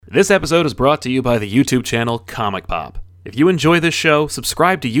This episode is brought to you by the YouTube channel Comic Pop. If you enjoy this show,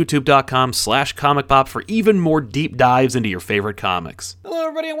 subscribe to youtube.com/comicpop for even more deep dives into your favorite comics. Hello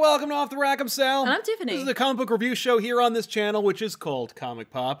everybody and welcome to Off the Rack. I'm Sal. And I'm Tiffany. This is a comic book review show here on this channel, which is called Comic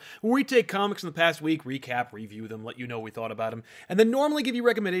Pop, where we take comics from the past week, recap, review them, let you know what we thought about them, and then normally give you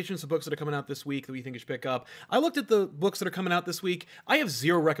recommendations of books that are coming out this week that we think you should pick up. I looked at the books that are coming out this week. I have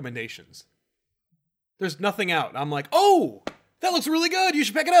 0 recommendations. There's nothing out. I'm like, oh, that looks really good. You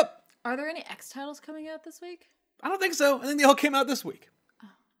should pick it up. Are there any X titles coming out this week? I don't think so. I think they all came out this week. Oh.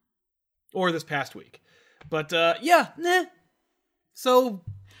 Or this past week. But, yeah, nah. So...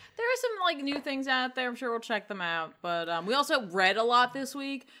 There are some, new things out there. I'm sure we'll check them out. But we also read a lot this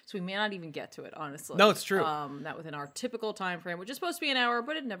week, so we may not even get to it, honestly. No, it's true. Not within our typical time frame, which is supposed to be an hour,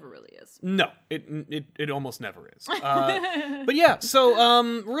 but it never really is. No, it almost never is. But yeah, so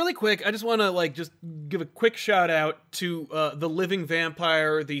really quick, I just want to just give a quick shout out to the living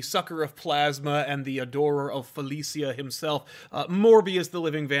vampire, the sucker of plasma, and the adorer of Felicia himself, Morbius, the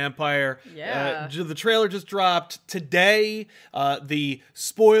living vampire. Yeah. The trailer just dropped today. The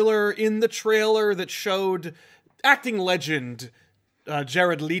spoiler in the trailer that showed acting legend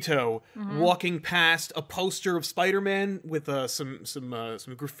Jared Leto walking past a poster of Spider-Man with some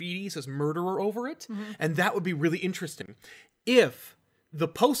graffiti says murderer over it, and that would be really interesting if the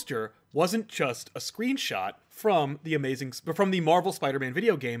poster wasn't just a screenshot from the Marvel Spider-Man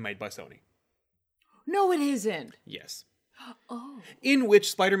video game made by Sony. No, it isn't. Yes. Oh. In which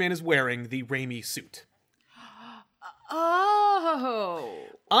Spider-Man is wearing the Raimi suit. Oh.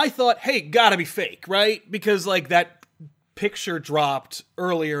 I thought, hey, gotta be fake, right? Because, that picture dropped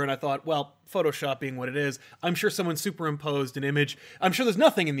earlier, and I thought, well, Photoshop being what it is, I'm sure someone superimposed an image. I'm sure there's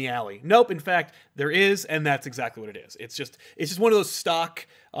nothing in the alley. Nope, in fact, there is, and that's exactly what it is. It's just one of those stock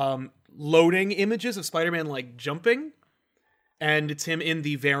loading images of Spider-Man, jumping, and it's him in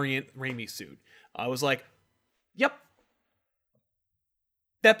the variant Raimi suit. I was like, yep.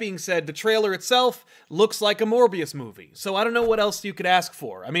 That being said, the trailer itself looks like a Morbius movie, so I don't know what else you could ask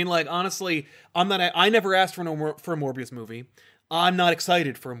for. I mean, honestly, I never asked for a Morbius movie. I'm not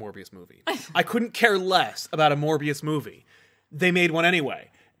excited for a Morbius movie. I couldn't care less about a Morbius movie. They made one anyway.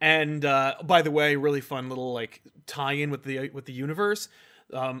 And by the way, really fun little tie-in with the universe.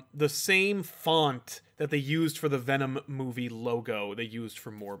 The same font that they used for the Venom movie logo they used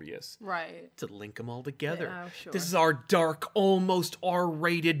for Morbius. Right. To link them all together. Yeah, sure. This is our dark, almost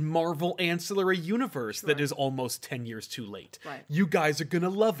R-rated Marvel ancillary universe that is almost 10 years too late. Right. You guys are gonna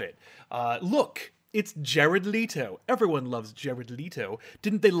love it. Look, it's Jared Leto. Everyone loves Jared Leto.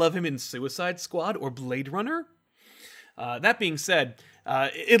 Didn't they love him in Suicide Squad or Blade Runner? That being said,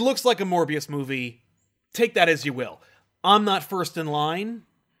 it looks like a Morbius movie. Take that as you will. I'm not first in line.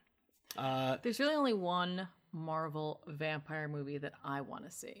 There's really only one Marvel vampire movie that I want to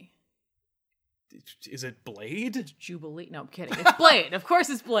see. Is it Blade? Jubilee. No, I'm kidding. It's Blade. Of course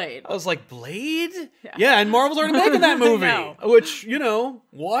it's Blade. I was like, Blade? Yeah, and Marvel's already making that movie. No. Which,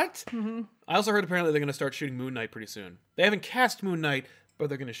 what? Mm-hmm. I also heard apparently they're going to start shooting Moon Knight pretty soon. They haven't cast Moon Knight, but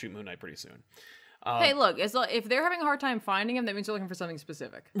they're going to shoot Moon Knight pretty soon. Hey, look, if they're having a hard time finding him, that means they're looking for something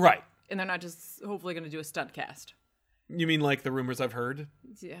specific. Right. And they're not just hopefully going to do a stunt cast. You mean the rumors I've heard?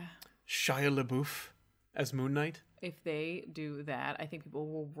 Yeah. Shia LaBeouf as Moon Knight? If they do that, I think people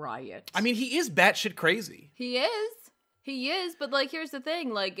will riot. I mean, he is batshit crazy. He is, but here's the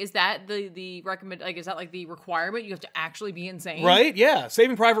thing, is that the recommend, is that the requirement? You have to actually be insane? Right, yeah.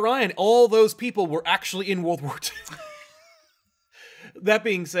 Saving Private Ryan, all those people were actually in World War II. That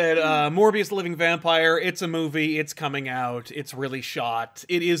being said, Morbius the Living Vampire, it's a movie, it's coming out, it's really shot.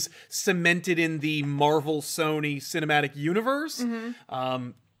 It is cemented in the Marvel Sony cinematic universe. Mm-hmm.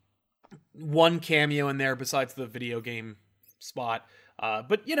 One cameo in there besides the video game spot.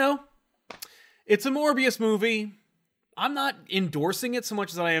 But, it's a Morbius movie. I'm not endorsing it so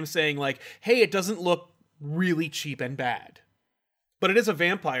much as I am saying, hey, it doesn't look really cheap and bad. But it is a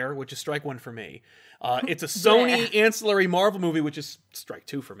vampire, which is strike one for me. It's a Sony ancillary Marvel movie, which is strike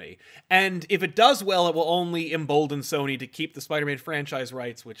two for me. And if it does well, it will only embolden Sony to keep the Spider-Man franchise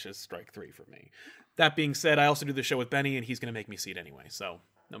rights, which is strike three for me. That being said, I also do the show with Benny, and he's going to make me see it anyway. So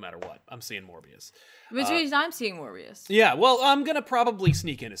no matter what, I'm seeing Morbius. Which means I'm seeing Morbius. Yeah, well, I'm going to probably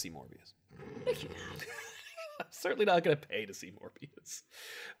sneak in to see Morbius. I'm certainly not going to pay to see Morbius.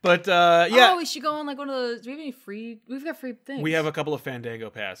 But, yeah. Oh, we should go on one of those. Do we have any free? We've got free things. We have a couple of Fandango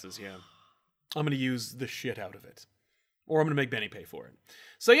passes, yeah. I'm going to use the shit out of it. Or I'm going to make Benny pay for it.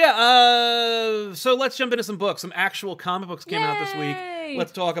 So, yeah, so let's jump into some books. Some actual comic books came out this week. Yay!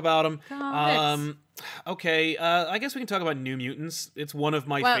 Let's talk about them. Comics. Okay, I guess we can talk about New Mutants. It's one of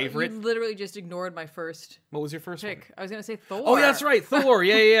my Wow, favorite. you literally just ignored my first What was your first one? pick. I was gonna say Thor. Oh, yeah, that's right, Thor.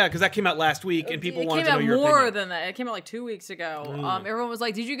 Yeah, because that came out last week, and people wanted to know your It came out more opinion. than that. It came out like 2 weeks ago. Everyone was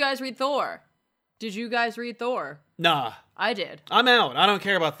like, "Did you guys read Thor? Did you guys read Thor?" Nah, I did. I'm out. I don't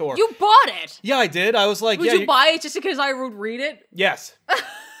care about Thor. You bought it. Yeah, I did. I was like, Would yeah, you buy it just because I would read it? Yes.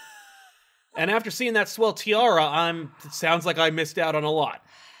 And after seeing that swell tiara, it sounds like I missed out on a lot.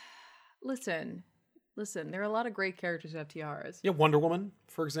 Listen. There are a lot of great characters who have tiaras. Yeah, Wonder Woman,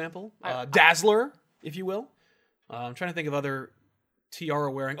 for example. Dazzler, if you will. I'm trying to think of other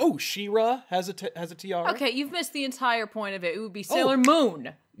tiara wearing. Oh, She-Ra has a tiara. Okay, you've missed the entire point of it. It would be Sailor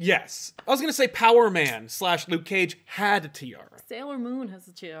Moon. Yes. I was going to say Power Man / Luke Cage had a tiara. Sailor Moon has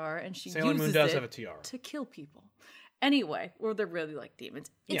a tiara, and she Sailor uses Moon does it have a tiara. to kill people. Anyway, or they're really like demons.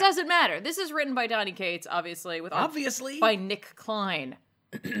 It Yeah. doesn't matter. This is written by Donny Cates, obviously, with art Obviously. by Nick Klein.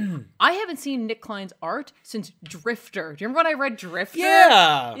 I haven't seen Nick Klein's art since Drifter. Do you remember when I read Drifter?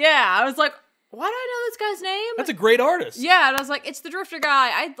 Yeah. Yeah, I was like, why do I know this guy's name? That's a great artist. Yeah, and I was like, it's the Drifter guy.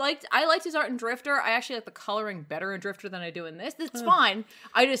 I liked his art in Drifter. I actually like the coloring better in Drifter than I do in this. It's fine.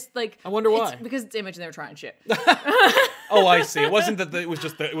 I just like. I wonder why. Because it's Image and they were trying shit. Oh, I see. It wasn't that it was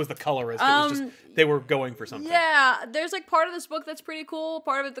just it was the colorist. It was just they were going for something. Yeah, there's like part of this book that's pretty cool.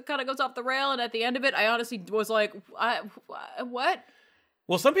 Part of it that kind of goes off the rail, and at the end of it, I honestly was like, what?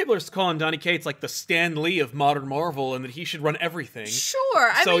 Well, some people are calling Donny Cates like the Stan Lee of modern Marvel, and that he should run everything.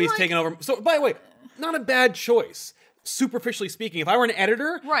 Sure. So he's taken over. So, by the way, not a bad choice. Superficially speaking, if I were an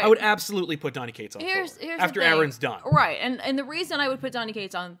editor, Right. I would absolutely put Donny Cates on Here's Thor the after thing. Aaron's done. Right, and the reason I would put Donny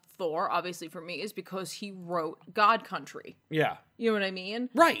Cates on Thor, obviously for me, is because he wrote God Country. Yeah. You know what I mean?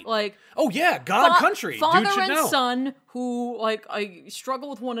 Right. Like, Oh yeah, God Country. Father Dude should and know. son who like I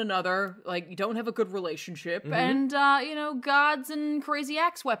struggle with one another, like you don't have a good relationship, Mm-hmm. and gods and crazy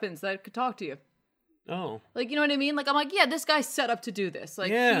axe weapons that could talk to you. Oh. Like, you know what I mean? Like, I'm like, yeah, this guy's set up to do this.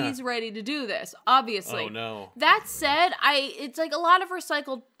 Like, Yeah. he's ready to do this, obviously. Oh no. That said, it's like a lot of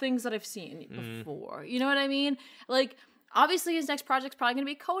recycled things that I've seen Mm. before. You know what I mean? Like, obviously his next project's probably going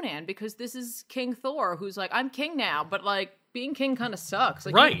to be Conan because this is King Thor who's like, I'm king now, but like, being king kind of sucks.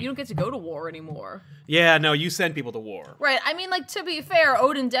 Like, Right. you don't get to go to war anymore. Yeah, no, you send people to war. Right. I mean, like, to be fair,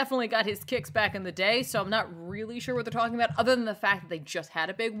 Odin definitely got his kicks back in the day, so I'm not really sure what they're talking about, other than the fact that they just had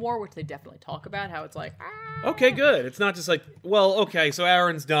a big war, which they definitely talk about, how it's like, Okay, good. It's not just like, well, okay, so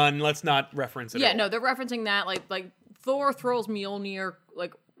Aaron's done. Let's not reference it. yeah, at all. no, they're referencing that, like Thor throws Mjolnir,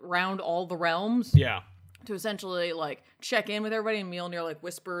 like, round all the realms Yeah. to essentially, like, check in with everybody, and Mjolnir, like,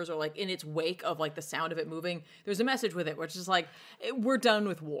 whispers, or, like, in its wake of, like, the sound of it moving, there's a message with it, which is like, we're done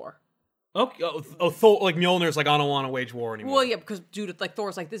with war. Okay. Thor, like Mjolnir's like, I don't want to wage war anymore. Well, yeah, because Judith, like,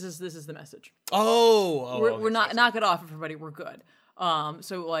 Thor's like, this is the message. Oh. We're not, knock it off, everybody, we're good.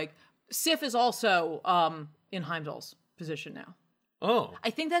 So, like, Sif is also, in Heimdall's position now. Oh. I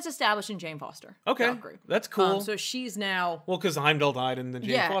think that's established in Jane Foster. Okay. Valkyrie. That's cool. So she's now... Well, because Heimdall died in the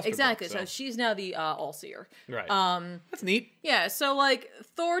Jane yeah, Foster exactly. book, So she's now the All-Seer. right. Um, That's neat. yeah, so, like,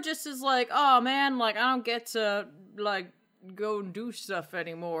 Thor just is like, oh, man, like, I don't get to, like, go and do stuff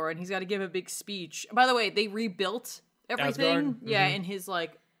anymore. And he's got to give a big speech. By the way, they rebuilt everything. Asgard? Yeah, in his,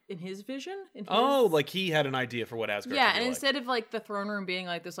 like, in his vision. In his... Oh, like he had an idea for what Asgard Yeah, should be and like. instead of, like, the throne room being,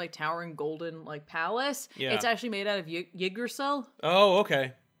 like, this, like, towering golden, like, palace, Yeah. it's actually made out of Yggdrasil. Oh,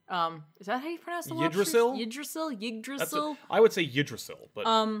 okay. Is that how you pronounce the word? Yggdrasil? Yggdrasil? I would say Yggdrasil, but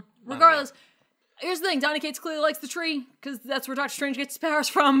Regardless, here's the thing. Donny Cates clearly likes the tree, because that's where Doctor Strange gets his powers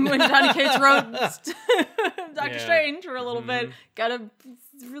from when Donny Cates wrote Doctor Yeah. Strange for a little bit.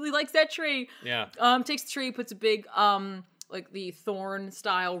 Really likes that tree. yeah. Takes the tree, puts a big, like the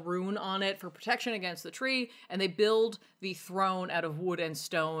thorn-style rune on it for protection against the tree, and they build the throne out of wood and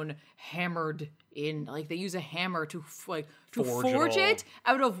stone, hammered in. Like, they use a hammer to Forge forge it all. it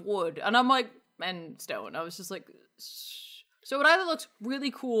out of wood. And I'm like, and stone. I was just like, so it either looks really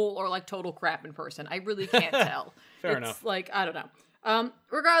cool or like total crap in person. I really can't tell. Fair It's enough. like, I don't know.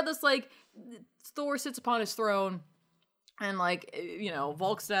 Regardless, like, Thor sits upon his throne, and like,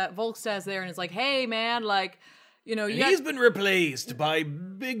 Volkstad's there, and it's like, hey man, like, you know, you He's got... been replaced by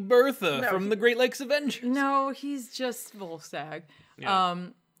Big Bertha from the Great Lakes Avengers. No, he's just Volstagg. Yeah.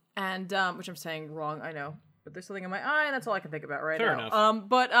 Which I'm saying wrong, I know. But there's something in my eye, and that's all I can think about right Fair now. enough.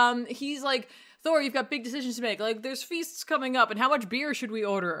 But he's like, Thor, you've got big decisions to make. Like, there's feasts coming up, and how much beer should we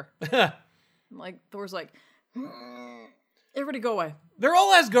order? Like, Thor's like, Everybody go away. They're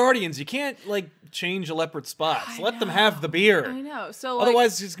all Asgardians. You can't, like, change a leopard's spots. Let them have the beer. I know. So, like,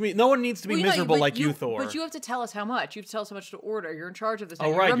 Otherwise, it's gonna be, no one needs to be miserable like you, Thor. But you have to tell us how much. You have to tell us how much to order. You're in charge of this.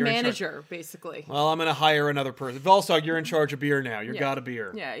 Oh, Now. right, You're a you're in charge. manager, basically. Well, I'm gonna hire another person. Volstagg, you're in charge of beer now. You got a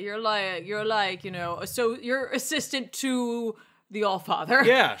beer. Yeah, you're like, you know, so you're assistant to the Allfather.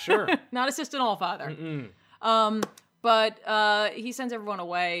 Yeah, sure. Not assistant Allfather. But he sends everyone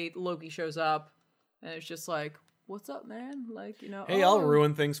away. Loki shows up, and it's just like, what's up, man? Like, you know, Hey, I'll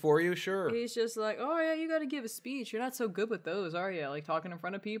ruin things for you, sure. He's just like, oh yeah, you got to give a speech. You're not so good with those, are you? Like talking in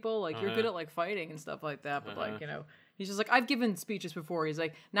front of people. Like you're good at like fighting and stuff like that. But like, you know, he's just like, I've given speeches before. He's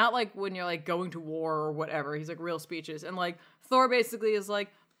like, not like when you're like going to war or whatever. He's like real speeches. And like Thor basically is like,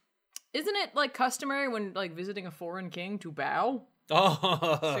 isn't it like customary when like visiting a foreign king to bow?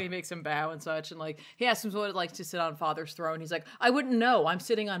 Oh, So he makes him bow and such. And like he asks him what it like to sit on Father's throne. He's like, I wouldn't know. I'm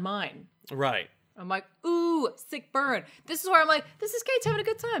sitting on mine. right. I'm like, ooh, sick burn. This is where I'm like, this is Kate's having a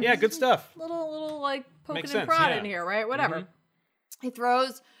good time. Yeah, good stuff. Little like poking Makes and sense, prodding yeah. here, right? Whatever. He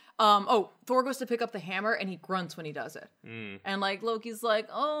throws. Thor goes to pick up the hammer and he grunts when he does it. And like Loki's like,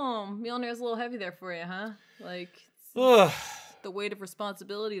 oh, Mjolnir's a little heavy there for you, huh? Like Ugh. the weight of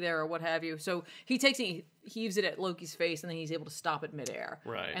responsibility there or what have you. So he takes it, he heaves it at Loki's face, and then he's able to stop it midair.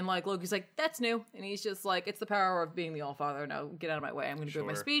 Right. And like Loki's like, that's new. And he's just like, it's the power of being the Allfather. No, get out of my way. I'm gonna do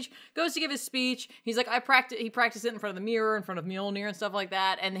my speech. Goes to give his speech. He's like, he practiced it in front of the mirror, in front of Mjolnir and stuff like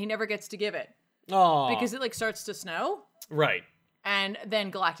that, and he never gets to give it. Aw. Because it like starts to snow. Right. And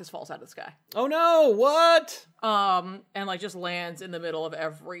then Galactus falls out of the sky. Oh no, what? And like just lands in the middle of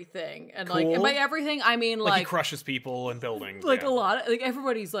everything. And like, and Cool. by everything, I mean He like crushes people and buildings. like yeah. a lot of, like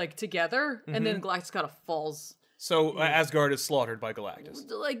everybody's like together, and then Galactus kind of falls So Asgard is slaughtered by Galactus.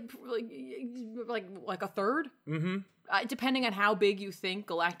 like a third. Mm-hmm. Depending on how big you think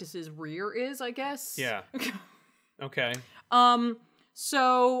Galactus's rear is, I guess. Yeah. Okay.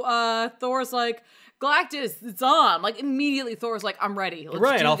 So Thor's like, Galactus, it's on. Like immediately Thor's like, I'm ready. Let's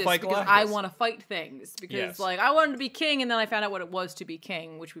Right, do I'll this fight because Galactus. I want to fight things. Because Yes. like I wanted to be king, and then I found out what it was to be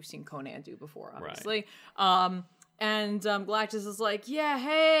king, which we've seen Conan do before, obviously. And Galactus is like, yeah,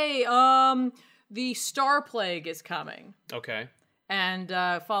 hey, the Star Plague is coming. Okay. And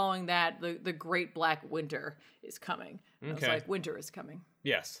following that, the Great Black Winter is coming. And It's Okay. like, winter is coming.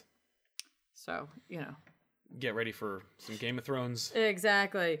 Yes. So, you know. Get ready for some Game of Thrones.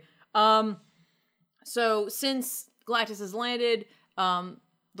 Exactly. So since Galactus has landed,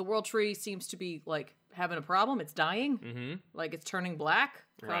 the World Tree seems to be like having a problem. It's dying. Mm-hmm. Like it's turning black,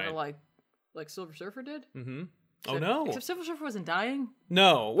 kind of Right. like Silver Surfer did. Mm-hmm. Oh no. Except Silver Surfer wasn't dying.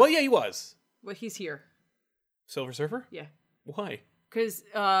 No. Well, yeah, he was. But he's here. Silver Surfer? Yeah. Why? Because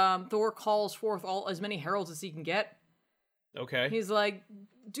Thor calls forth as many heralds as he can get. Okay. He's like,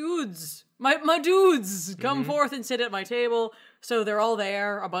 dudes, my dudes, come forth and sit at my table. So they're all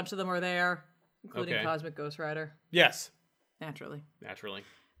there. A bunch of them are there, including Okay. Cosmic Ghost Rider. Yes. Naturally. Naturally.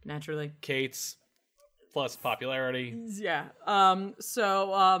 Kate's plus popularity. Yeah. Then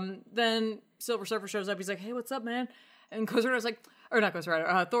Silver Surfer shows up. He's like, hey, what's up, man? And Ghost Rider's like, or not Ghost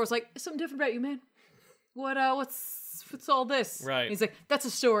Rider, Thor's like, something different about you, man. What's all this? Right. He's like, that's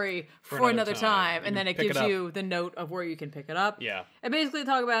a story for another time. And then it Pick gives it up. you the note of where you can pick it up. Yeah. And basically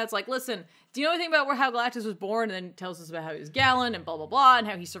talk about it's like, listen, do you know anything about how Galactus was born? And then tells us about how he was Galen and blah, blah, blah, and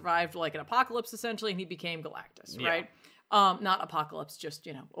how he survived like an apocalypse essentially, and he became Galactus, Yeah. right? Not apocalypse, just,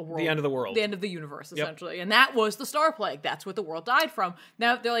 you know, a world. The end of the world. The end of the universe, essentially. And that was the Star Plague. That's what the world died from.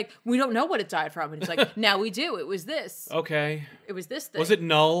 Now they're like, we don't know what it died from. And it's like, now we do. It was this. Okay. It was this thing. Was it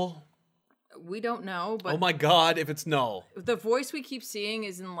Null? We don't know, but Oh my god, if it's Null. the voice we keep seeing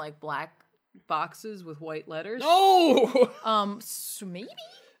is in like black boxes with white letters. No! So maybe?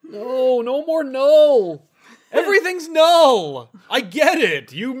 No more Null. Everything's Null. I get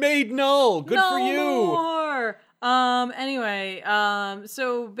it. You made Null. Good for you. More. Anyway,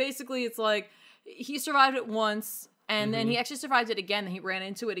 so basically it's like he survived it once, and then he actually survived it again, and he ran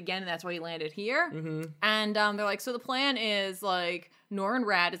into it again, and that's why he landed here. And they're like, so the plan is like, Norrin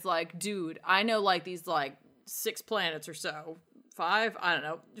Radd is like, dude, I know like these like 6 planets or so. 5? I don't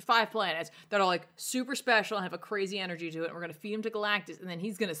know. 5 planets that are like super special and have a crazy energy to it. And we're going to feed him to Galactus, and then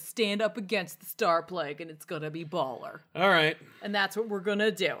he's going to stand up against the Star Plague, and it's going to be baller. All right. And that's what we're going to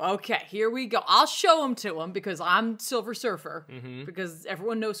do. Okay, here we go. I'll show him to him because I'm Silver Surfer. Because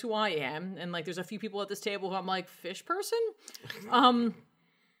everyone knows who I am. And like, there's a few people at this table who I'm like, fish person?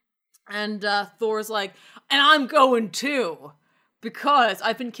 And Thor's like, and I'm going too. because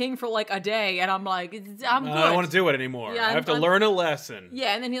I've been king for like a day, and I'm like, I'm good. I don't want to do it anymore. Yeah, I have to learn a lesson.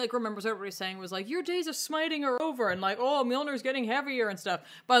 Yeah, and then he like remembers what everybody's saying was like, your days of smiting are over, and like, oh, Mjolnir's getting heavier and stuff.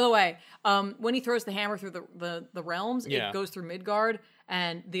 By the way, when he throws the hammer through the realms, it goes through Midgard,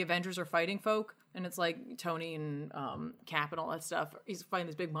 and the Avengers are fighting folk, and it's like Tony and Cap and all that stuff. He's fighting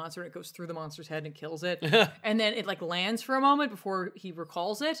this big monster, and it goes through the monster's head and kills it, and then it like lands for a moment before he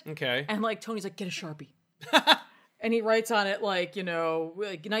recalls it. Okay. And like Tony's like, get a Sharpie. And he writes on it like, you know,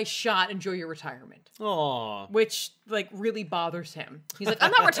 like, nice shot, enjoy your retirement. Aw. Which like really bothers him. He's like, I'm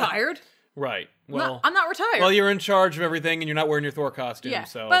not retired. Right. Well, I'm not retired. Well, you're in charge of everything, and you're not wearing your Thor costume. Yeah.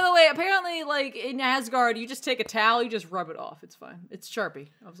 So. By the way, apparently, like in Asgard, you just take a towel, you just rub it off. It's fine. It's Sharpie.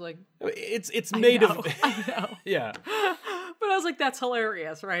 I was like, it's made of. I know. Yeah. But I was like, that's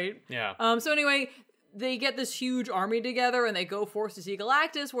hilarious, right? Yeah. So anyway, they get this huge army together, and they go force to see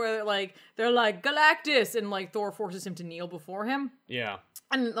Galactus, where they're like Galactus, and like Thor forces him to kneel before him. Yeah.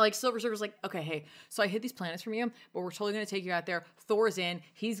 And like Silver Surfer's like, okay, hey, so I hid these planets from you, but we're totally gonna take you out there. Thor's in,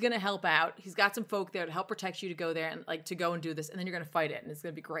 he's gonna help out. He's got some folk there to help protect you to go there and like to go and do this, and then you're gonna fight it, and it's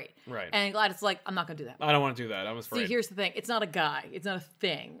gonna be great. Right. And Gladys is like, I'm not gonna do that. I don't want to do that. I was afraid. See, here's the thing: it's not a guy, it's not a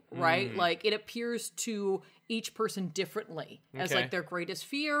thing, right? Like it appears to each person differently as Okay. like their greatest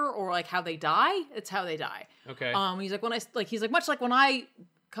fear or like how they die. It's how they die. Okay. He's like he's like much like when I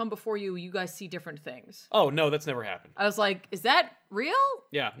come before you, you guys see different things. Oh no, that's never happened. I was like, is that real?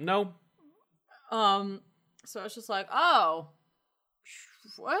 Yeah. No. So I was just like, oh,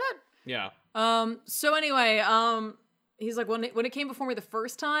 what? Yeah. So anyway, he's like, when it came before me the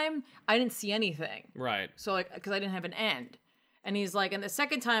first time, I didn't see anything. Right. So like, because I didn't have an end. And he's like, and the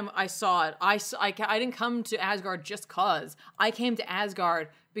second time I saw it, I didn't come to Asgard just cause. I came to Asgard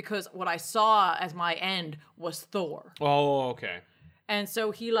because what I saw as my end was Thor. Oh, okay. And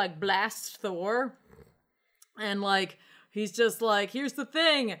so he like blasts Thor, and like he's just like, here's the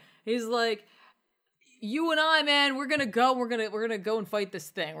thing. He's like, you and I, man, we're gonna go and fight this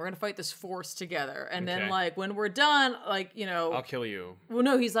thing. We're gonna fight this force together. And then Okay. like when we're done, like, you know, I'll kill you. well,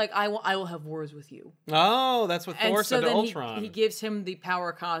 no, he's like, I will have wars with you. Oh, that's what Thor And so said to then Ultron. he gives him the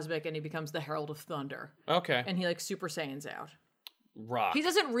power cosmic, and he becomes the Herald of Thunder. Okay. And he like Super Saiyans out. Rock. He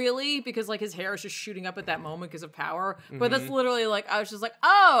doesn't really, because like his hair is just shooting up at that moment because of power. But Mm-hmm. that's literally like, I was just like,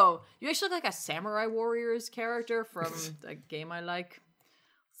 oh, you actually look like a Samurai Warriors character from a game I like.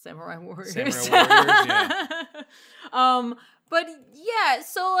 Samurai Warriors. Samurai Warriors, yeah. But yeah,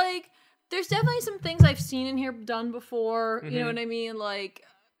 so like, there's definitely some things I've seen in here done before. You know what I mean? Like,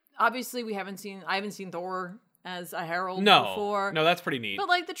 obviously I haven't seen Thor as a herald before. No, that's pretty neat. But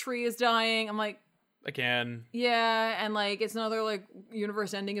like, the tree is dying. I'm like, Again. yeah, and like, it's another like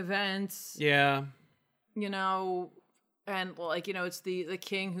universe-ending event. Yeah. You know, and like, you know, it's the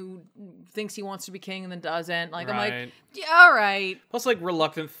king who thinks he wants to be king and then doesn't. Like, I'm like, Right. yeah, all right. Plus, like,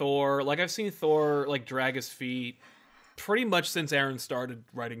 reluctant Thor. Like, I've seen Thor, like, drag his feet pretty much since Aaron started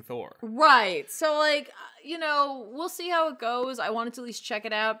writing Thor. Right. So, like, you know, we'll see how it goes. I wanted to at least check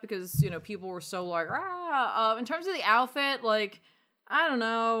it out because, you know, people were so like, in terms of the outfit, like, I don't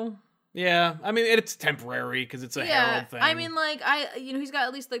know. Yeah. I mean, it's temporary because it's a herald thing. I mean, like, you know, he's got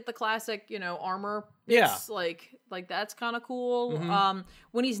at least, like, the classic, you know, armor. Yeah. It's, like, that's kind of cool. Mm-hmm.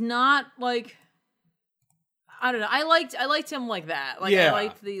 When he's not, like, I don't know. I liked him like that. Like, Yeah.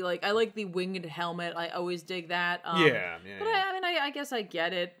 I like the winged helmet. I always dig that. Yeah. But I mean, I guess I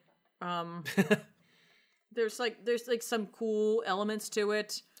get it. There's some cool elements to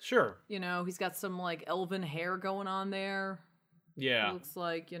it. Sure. You know, he's got some like elven hair going on there. Yeah. It looks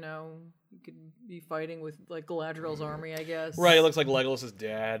like, you know, you could be fighting with like Galadriel's army, I guess. Right. It looks like Legolas'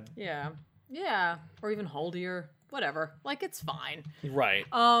 dad. Yeah. Yeah. Or even Haldir. Whatever. Like, it's fine. Right.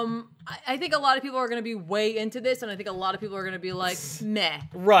 I think a lot of people are going to be way into this, and I think a lot of people are going to be like, meh.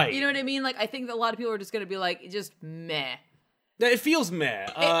 Right. You know what I mean? Like, I think that a lot of people are just going to be like, just meh. It feels meh.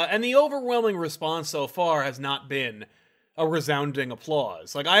 And the overwhelming response so far has not been a resounding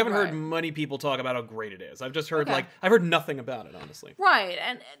applause. Like, I haven't heard Right. many people talk about how great it is. I've just heard, Okay. I've heard nothing about it, honestly. Right,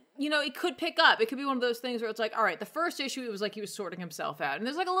 and you know, it could pick up. It could be one of those things where it's like, all right, the first issue, it was like he was sorting himself out. And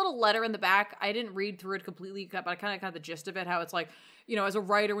there's like a little letter in the back. I didn't read through it completely, but I kind of got the gist of it, how it's like, you know, as a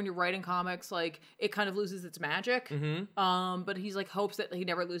writer, when you're writing comics, like, it kind of loses its magic. Mm-hmm. But he's like, hopes that he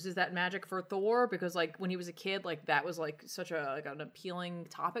never loses that magic for Thor, because like, when he was a kid, like, that was like such a, like, an appealing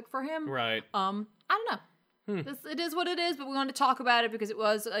topic for him. Right. I don't know. It is what it is, but we wanted to talk about it because it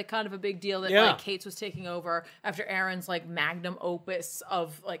was like kind of a big deal that Yeah. like Cates was taking over after Aaron's like magnum opus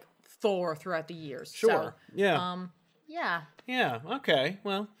of like Thor throughout the years. Sure. So, yeah. yeah. Yeah. Okay.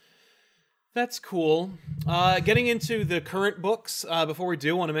 Well, That's cool. Getting into the current books, before we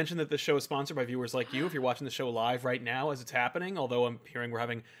do, I want to mention that this show is sponsored by viewers like you. If you're watching the show live right now as it's happening, although I'm hearing we're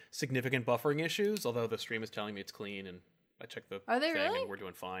having significant buffering issues, although the stream is telling me it's clean, and I checked the Are they thing really? and we're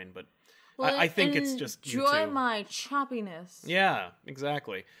doing fine, but Well, I think it's just enjoy YouTube. my choppiness. Yeah,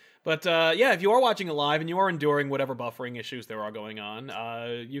 exactly. But yeah, if you are watching it live and you are enduring whatever buffering issues there are going on,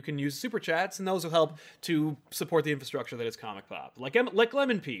 you can use super chats, and those will help to support the infrastructure that is Comic Pop. Like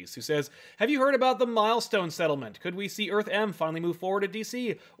Lemon Peas, who says, "Have you heard about the Milestone settlement? Could we see Earth M finally move forward at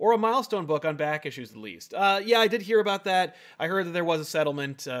DC, or a Milestone book on back issues at least?" Yeah, I did hear about that. I heard that there was a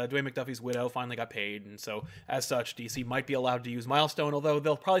settlement. Dwayne McDuffie's widow finally got paid, and so as such, DC might be allowed to use Milestone. Although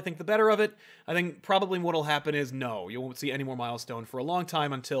they'll probably think the better of it. I think probably what'll happen is no, you won't see any more Milestone for a long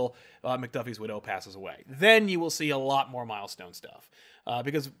time until McDuffie's widow passes away. Then you will see a lot more Milestone stuff.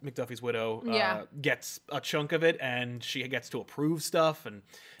 Because McDuffie's widow gets a chunk of it, and she gets to approve stuff, and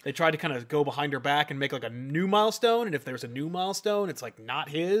they try to kind of go behind her back and make like a new Milestone, and if there's a new Milestone, it's like not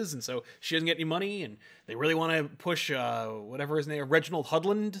his, and so she doesn't get any money, and they really want to push whatever his name, Reginald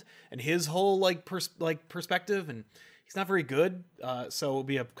Hudland, and his whole perspective, and he's not very good, so it would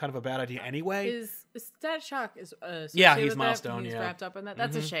be a kind of a bad idea anyway. Is Static Shock is Yeah, associated he's with Milestone, that? He's yeah. wrapped up in that.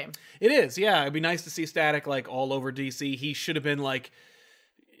 That's a shame. It is, yeah. It'd be nice to see Static like all over DC. He should have been like,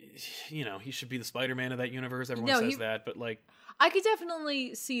 you know, he should be the Spider-Man of that universe. Everyone says that, but like, I could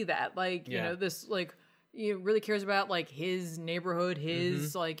definitely see that. Like, you Yeah. know, this like he really cares about like his neighborhood,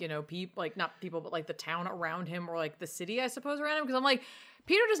 his like, you know, like not people, but like the town around him, or like the city, I suppose, around him. Because I'm like,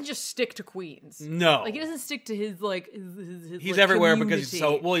 Peter doesn't just stick to Queens. no, Like he doesn't stick to his like his he's like, everywhere because he's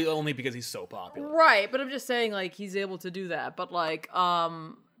community. only because he's so popular. Right, but I'm just saying, like, he's able to do that. But, like,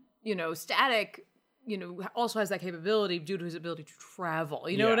 you know, Static, you know, also has that capability due to his ability to travel.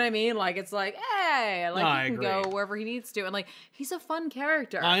 You know Yeah. what I mean? Like, it's like, hey, like, No, I he can agree. go wherever he needs to. And, like, he's a fun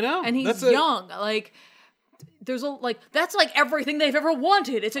character. I know. And he's That's a- young. Like, there's a, like, that's, like, everything they've ever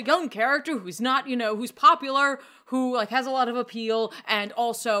wanted. It's a young character who's not, you know, who's popular, who, like, has a lot of appeal, and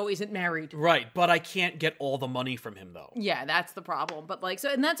also isn't married. Right, but I can't get all the money from him though. Yeah, that's the problem. But like, so,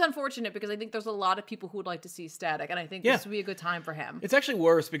 and that's unfortunate because I think there's a lot of people who would like to see Static, and I think Yeah. this would be a good time for him. It's actually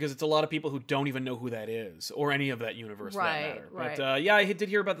worse because it's a lot of people who don't even know who that is or any of that universe for that Right, matter. right. But yeah, I did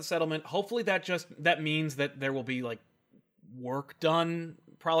hear about the settlement. Hopefully that means that there will be like work done.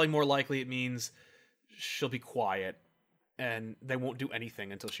 Probably more likely it means she'll be quiet and they won't do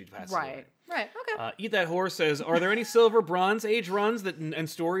anything until she passes away. Right. Okay. Eat That Horse says, "Are there any Silver Bronze Age runs and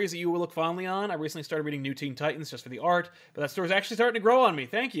stories that you will look fondly on? I recently started reading New Teen Titans just for the art, but that story's actually starting to grow on me.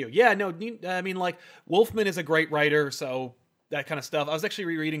 Thank you." Yeah, no, I mean, like, Wolfman is a great writer, so that kind of stuff. I was actually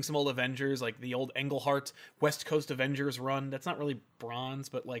rereading some old Avengers, like the old Englehart West Coast Avengers run. That's not really bronze,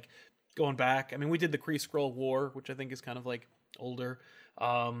 but like going back. I mean, we did the Kree Skrull War, which I think is kind of like older.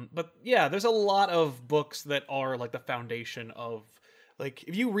 But yeah, there's a lot of books that are like the foundation of, like,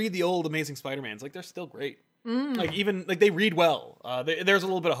 if you read the old Amazing Spider-Mans, like, they're still great. Like, even, like, they read well. There's a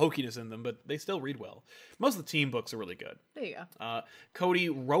little bit of hokiness in them, but they still read well. Most of the team books are really good. There you go. Cody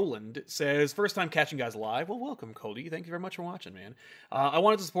Rowland says, "First time catching guys live." Well, welcome, Cody. Thank you very much for watching, man. "I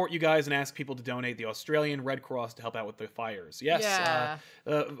wanted to support you guys and ask people to donate the Australian Red Cross to help out with the fires." Yes, Yeah.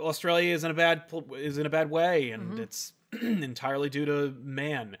 Australia is in a bad way, and it's entirely due to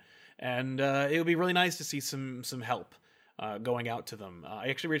man. And it would be really nice to see some help going out to them. I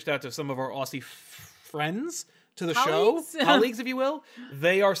actually reached out to some of our Aussie friends to the Colleagues? show, colleagues, if you will.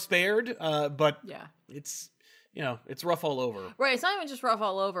 They are spared, but Yeah. it's, you know, it's rough all over. Right. It's not even just rough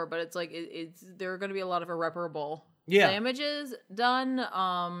all over, but it's like it's there are going to be a lot of irreparable Yeah. damages done. You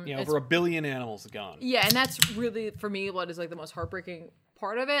know, It's- over 1 billion animals gone. Yeah, and that's really, for me, what is like the most heartbreaking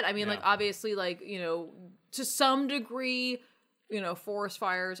part of it. I mean, Yeah. like, obviously, like, you know, to some degree, you know, forest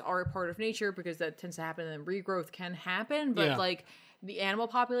fires are a part of nature because that tends to happen, and then regrowth can happen. But Yeah. like, the animal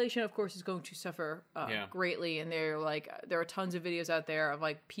population, of course, is going to suffer Yeah. greatly. And there are tons of videos out there of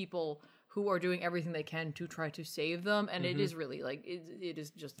like people who are doing everything they can to try to save them, and it is really like it is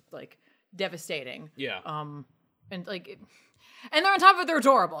just like devastating. Yeah. And like, and they're on top of it, they're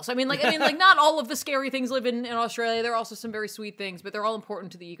adorable. So I mean, like, not all of the scary things live in Australia. There are also some very sweet things, but they're all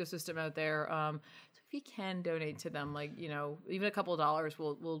important to the ecosystem out there. So if you can donate to them, like, you know, even a couple of dollars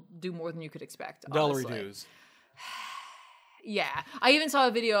will do more than you could expect. Dollar honestly. dues. Yeah, I even saw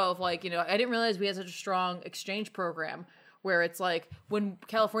a video of like, you know, I didn't realize we had such a strong exchange program where it's like when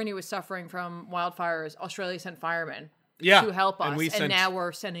California was suffering from wildfires, Australia sent firemen Yeah. to help us, And we and sent- now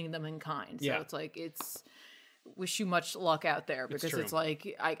we're sending them in kind. So Yeah. it's like wish you much luck out there because true. it's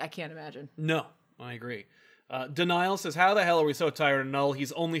like I can't imagine. No, I agree. Denial says, "How the hell are we so tired of Null?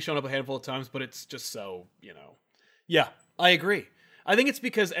 He's only shown up a handful of times, but it's just so, you know." Yeah, I agree. I think it's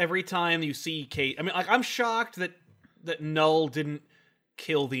because every time you see Kate, I mean, like, I'm shocked that Null didn't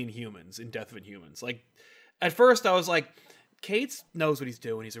kill the Inhumans in Death of Inhumans. Like, at first I was like, Cates knows what he's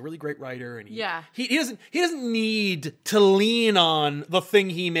doing. He's a really great writer, and he doesn't need to lean on the thing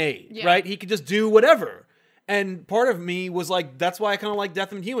he made, right? He could just do whatever. And part of me was like, that's why I kind of like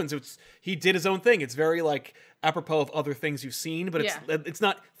Death of Inhumans. He did his own thing. It's very like apropos of other things you've seen, but it's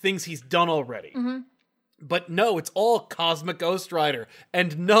not things he's done already. But no, it's all Cosmic Ghost Rider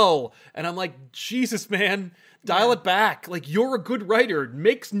and Null. And I'm like, Jesus, man, dial it back. Like, you're a good writer.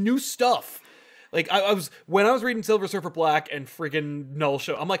 Make new stuff. Like, when I was reading Silver Surfer Black and friggin' Null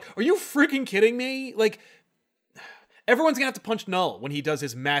show, I'm like, are you freaking kidding me? Like, everyone's gonna have to punch Null when he does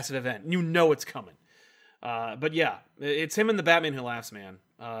his massive event. You know it's coming. But yeah, it's him and the Batman Who Laughs, man.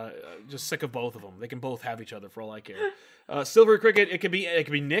 Just sick of both of them. They can both have each other for all I care. Silver Cricket, it could be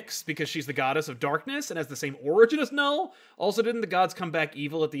Nyx because she's the goddess of darkness and has the same origin as Null. Also, didn't the gods come back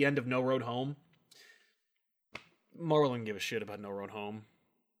evil at the end of No Road Home? Marvel didn't give a shit about No Road Home.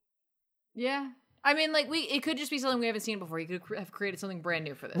 Yeah. I mean, like, it could just be something we haven't seen before. He could have created something brand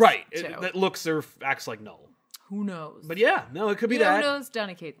new for this. Right. That looks or acts like Null. Who knows? But yeah, no, it could be that. Who knows?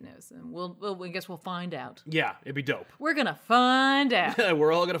 Donny Cates knows. And I guess we'll find out. Yeah, it'd be dope. We're gonna find out.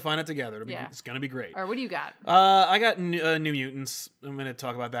 We're all gonna find it together. It's gonna be great. All right, what do you got? I got New Mutants. I'm gonna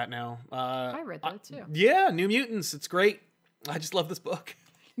talk about that now. I read that too. Yeah, New Mutants. It's great. I just love this book.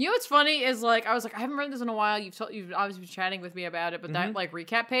 You know what's funny is, like, I was like, I haven't read this in a while. You've obviously been chatting with me about it, but that, like,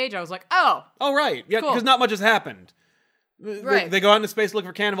 recap page, I was like, oh, right, yeah, because not much has happened. They go out into space, look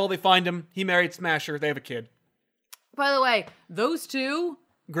for Cannonball. They find him. He married Smasher. They have a kid. By the way, those two,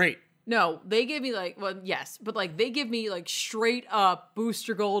 great. No, they give me, like, well, yes, but, like, they give me, like, straight up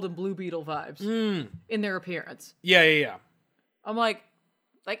Booster Gold and Blue Beetle vibes in their appearance. Yeah. I'm like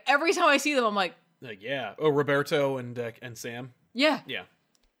every time I see them, I'm like, yeah. Oh, Roberto and Sam. Yeah.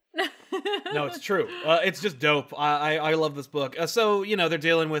 No, it's true. It's just dope. I love this book. So, you know, they're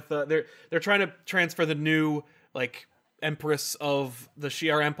dealing with they're trying to transfer the new, like, Empress of the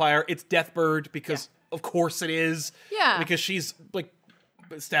Shi'ar Empire. It's Deathbird because of course it is. Yeah. Because she's, like,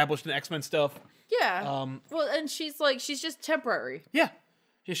 established in X-Men stuff. Yeah. Well, and she's just temporary. Yeah.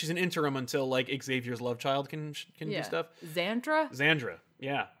 She's an interim until, like, Xavier's love child can do stuff. Xandra.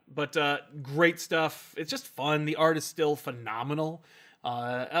 Yeah. But great stuff. It's just fun. The art is still phenomenal.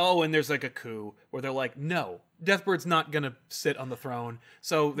 And there's, like, a coup where they're like, no, Deathbird's not gonna sit on the throne.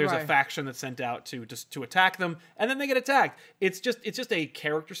 So there's a faction that's sent out to attack them, and then they get attacked. It's just a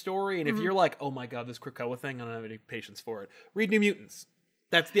character story, and if you're like, oh my god, this Krakoa thing, I don't have any patience for it. Read New Mutants.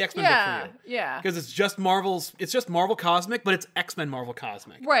 That's the X-Men book for you. Yeah. Because it's just Marvel Cosmic, but it's X-Men Marvel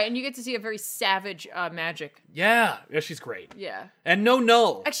Cosmic. Right, and you get to see a very savage magic. Yeah, she's great. Yeah. And no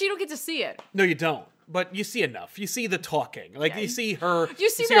Null. Actually, you don't get to see it. No, you don't. But you see enough. You see the talking. Like, you see her. You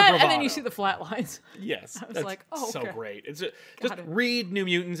see that, and then you see the flat lines. Yes. I was like, oh, okay. So great. It's just read New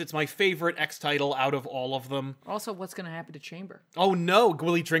Mutants. It's my favorite X title out of all of them. Also, what's going to happen to Chamber? Oh, no.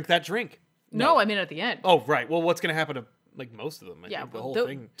 Will he drink that drink? No, I mean at the end. Oh, right. Well, what's going to happen to, like, most of them? I think the whole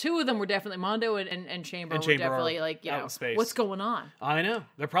thing. Two of them were definitely, Mondo and Chamber were definitely, like, you know, space. What's going on? I know.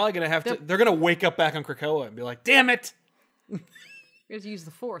 They're probably going to have to, they're going to wake up back on Krakoa and be like, damn it. They have to use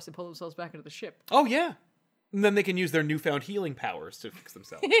the Force and pull themselves back into the ship. Oh, yeah. And then they can use their newfound healing powers to fix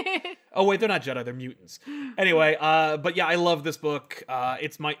themselves. Oh, wait, they're not Jedi, they're mutants. Anyway, but yeah, I love this book.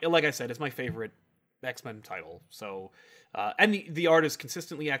 Like I said, it's my favorite X-Men title. So, and the art is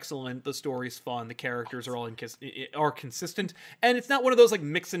consistently excellent. The story's fun. The characters are all consistent. And it's not one of those, like,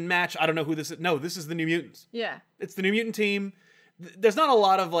 mix and match. I don't know who this is. No, this is the New Mutants. Yeah. It's the New Mutant team. There's not a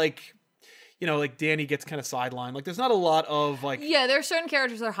lot of, like, you know, like, Danny gets kind of sidelined. Like, there's not a lot of, like... Yeah, there are certain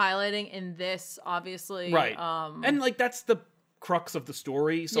characters they're highlighting in this, obviously. Right. And, like, that's the crux of the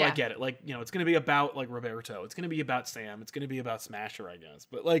story, so I get it. Like, you know, it's going to be about, like, Roberto. It's going to be about Sam. It's going to be about Smasher, I guess.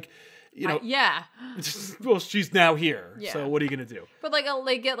 But, like, you know... well, she's now here, so what are you going to do? But, like,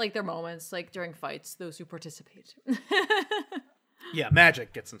 they get, like, their moments, like, during fights, those who participate. Yeah,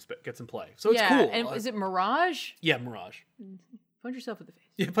 magic gets in play. So it's cool. And is it Mirage? Yeah, Mirage. Punch yourself in the face.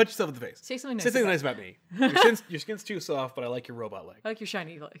 Yeah, punch yourself in the face. Say something nice about me. Your skin's too soft, but I like your robot leg. I like your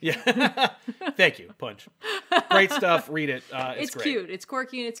shiny leg. Yeah. Thank you. Punch. Great stuff. Read it. It's great. Cute. It's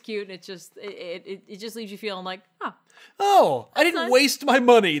quirky and it's cute, and it just leaves you feeling like, I didn't waste my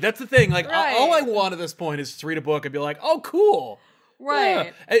money. That's the thing. Like, right. All I want at this point is to read a book and be like, oh, cool.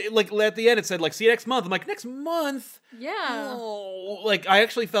 Right. Yeah. Like, at the end, it said, like, see you next month. I'm like, next month? Yeah. Oh. Like, I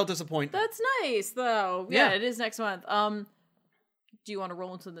actually felt disappointed. That's nice, though. Yeah, it is next month. Do you want to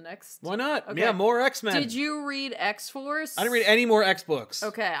roll into the next? Why not? Okay. Yeah, more X-Men. Did you read X-Force? I didn't read any more X books.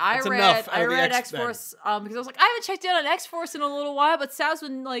 Okay, That's enough out I of the read X-Men. X-Force because I was like, I haven't checked in on X-Force in a little while, but Sal's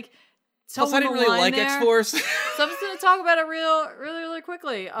been like, Plus, I didn't really like X-Force. So I'm just gonna talk about it really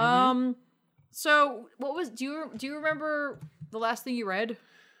quickly. So what was? Do you remember the last thing you read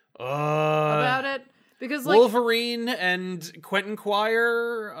about it? Because like Wolverine and Quentin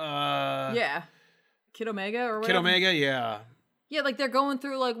Quire. yeah, Kid Omega or whatever. Kid Omega, yeah. Yeah, like they're going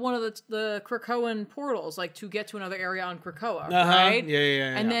through like one of the Krakoan portals, like to get to another area on Krakoa, Uh-huh. right?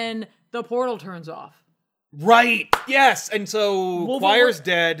 Yeah. And then the portal turns off. Right. Yes. And so Quire's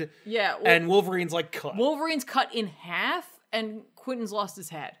dead. Yeah, And Wolverine's like cut. Wolverine's cut in half, and Quentin's lost his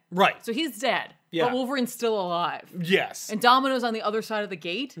head. Right. So he's dead. Yeah. But Wolverine's still alive. Yes. And Domino's on the other side of the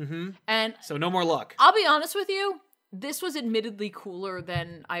gate. Mm-hmm. And So no more luck. I'll be honest with you, this was admittedly cooler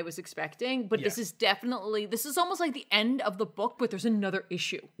than I was expecting, but this Yeah. is definitely, this is almost like the end of the book, but there's another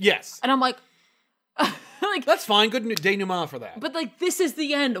issue. Yes. And I'm like, like, That's fine. Good denouement for that. but like, this is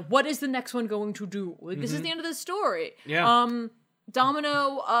the end. What is the next one going to do? Like, this is the end of the story. Yeah.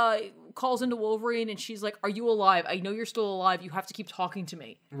 Domino calls into Wolverine and she's like, "Are you alive? I know you're still alive. You have to keep talking to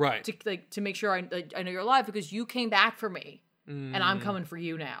me, Right. to make sure I know you're alive because you came back for me, and I'm coming for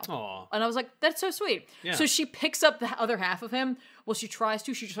you now." Aw. And I was like, "That's so sweet." Yeah. So she picks up the other half of him. Well, she tries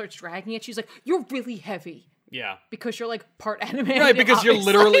to. She just starts dragging it. She's like, "You're really heavy." Yeah. Because you're like part animated. Right, because you're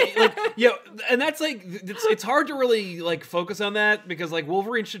obviously. literally like, yeah, and that's like, it's hard to really like focus on that because like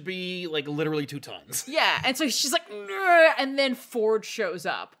Wolverine should be like literally 2 tons. Yeah, and so she's like, "Nah," and then Ford shows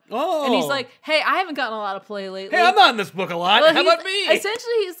up. Oh. And he's like, "Hey, I haven't gotten a lot of play lately." Hey, I'm not in this book a lot. Well, How he's- about me?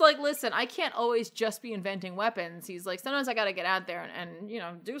 Essentially, he's like, "Listen, I can't always just be inventing weapons." He's like, "Sometimes I gotta get out there and you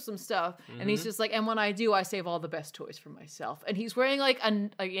know, do some stuff." And he's just like, "And when I do, I save all the best toys for myself." And he's wearing like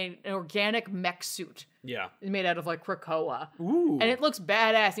an organic mech suit Yeah. made out of like Krakoa. Ooh. And it looks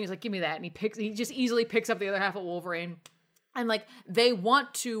badass. And he's like, "Give me that." And he just easily picks up the other half of Wolverine. And like, they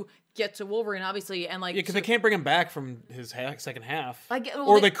want to get to Wolverine, obviously, and like, Yeah, because they can't bring him back from his second half. well,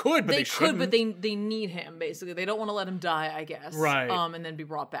 or they could, but they could, shouldn't. but they need him basically. They don't want to let him die, I guess. Right. And then be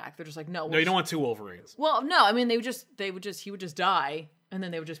brought back. They're just like, no. No, you don't want 2 Wolverines. Well, no. I mean, he would just die, and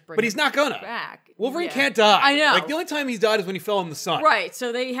then they would just bring. But he's not gonna. back. Wolverine Yeah. can't die. I know. Like the only time he's died is when he fell in the sun. Right.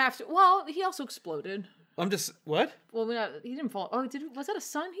 So they have to. Well, he also exploded. I'm just what? Well, he didn't fall. Oh, was that a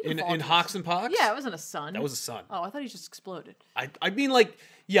sun? He didn't fall In into Hawks and Pox? Yeah, it wasn't a sun. That was a sun. Oh, I thought he just exploded. I mean like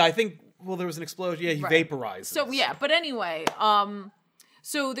yeah, I think well there was an explosion. Yeah, he Right. vaporized. So yeah, but anyway,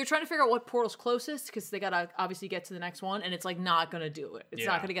 so they're trying to figure out what portal's closest because they gotta obviously get to the next one, and it's like not gonna do it. It's Yeah.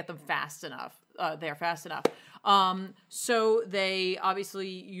 not gonna get them fast enough. They're fast enough. So they obviously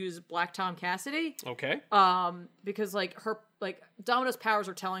use Black Tom Cassidy. Okay. Because Domino's powers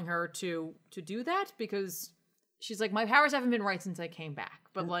are telling her to do that because she's like, my powers haven't been right since I came back,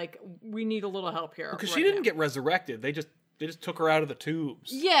 but like we need a little help here. Because right she didn't now. get resurrected. They just took her out of the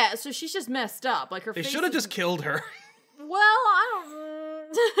tubes. Yeah, so she's just messed up. Like her They face should have is- just killed her. Well, I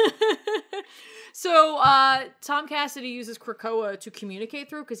don't. So Tom Cassidy uses Krakoa to communicate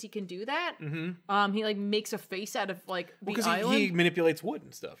through because he can do that. Mm-hmm. He like makes a face out of like the Because island. he manipulates wood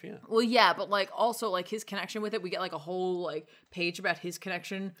and stuff, yeah. Well, yeah, but like also like his connection with it, we get like a whole like page about his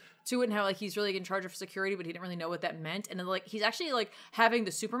connection to it and how like he's really in charge of security, but he didn't really know what that meant. And then like he's actually like having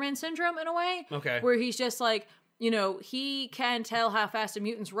the Superman syndrome in a way, Okay. where he's just like, you know, he can tell how fast a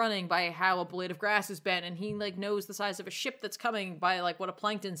mutant's running by how a blade of grass is bent, and he like knows the size of a ship that's coming by like what a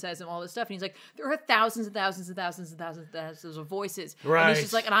plankton says and all this stuff. And he's like, there are thousands and thousands and thousands and thousands and thousands of voices. And Right. he's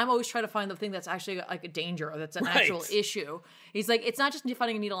just like, and I'm always trying to find the thing that's actually like a danger or that's an Right. actual issue. He's like, it's not just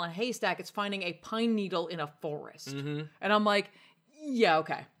finding a needle in a haystack, it's finding a pine needle in a forest. And I'm like, yeah,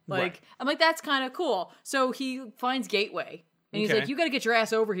 okay. Like, Right. I'm like, that's kind of cool. So he finds Gateway. And he's Okay. like, you got to get your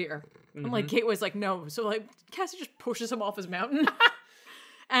ass over here. I'm like, Gateway's like, no. So like, Cassie just pushes him off his mountain.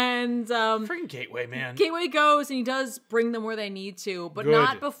 And Freaking Gateway, man. Gateway goes and he does bring them where they need to, but Good.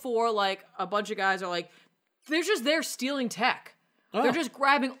 not before like a bunch of guys are like, they're just there stealing tech. They're just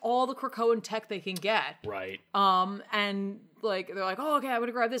grabbing all the Krakoan tech they can get. Right. And like they're like, oh, okay, I'm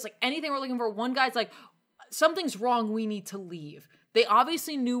gonna grab this. Like anything we're looking for. One guy's like, something's wrong. We need to leave. They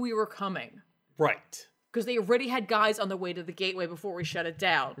obviously knew we were coming Right. because they already had guys on the way to the gateway before we shut it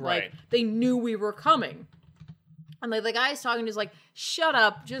down. Right. Like they knew we were coming. And like the guy's talking, he's like, shut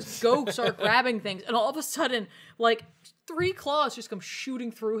up, just go start grabbing things. And all of a sudden, like 3 claws just come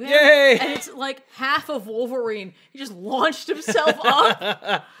shooting through him. Yay! And it's like half of Wolverine. He just launched himself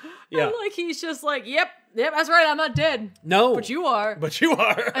up. Yeah. And like he's just like, yep, that's right, I'm not dead. No. But you are. But you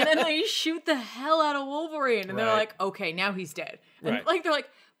are. And then they shoot the hell out of Wolverine. And they're Right. like, okay, now he's dead. And Right. like they're like,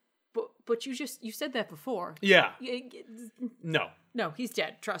 but but you said that before. Yeah. Y- No, No, he's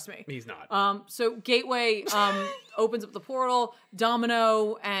dead. Trust me. he's not. So Gateway opens up the portal.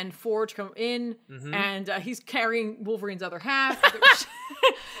 Domino and Forge come in, and he's carrying Wolverine's other half.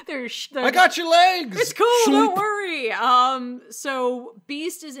 I got your legs! It's cool. Shloop. Don't worry. So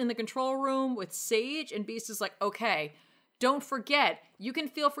Beast is in the control room with Sage, and Beast is like, okay, don't forget, you can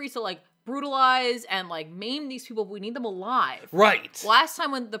feel free to like brutalize and like maim these people, but we need them alive. Right. Last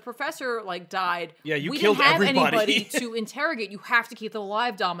time when the professor like died, Yeah, you we killed didn't have everybody. anybody to interrogate. You have to keep them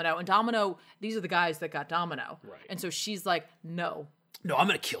alive, Domino. And Domino, these are the guys that got Domino. Right. And so she's like, no. No, I'm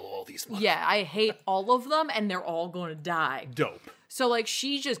gonna kill all these. Yeah, I hate all of them, and they're all going to die. Dope. So like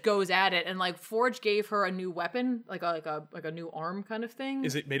she just goes at it, and like Forge gave her a new weapon, like a new arm kind of thing.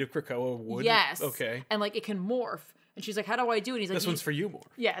 Is it made of Krakoa wood? Yes. Okay. And like it can morph. And she's like, how do I do it? And he's like, This one's for you more.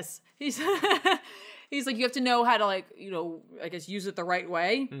 Yes. He's he's like, you have to know how to like, I guess use it the right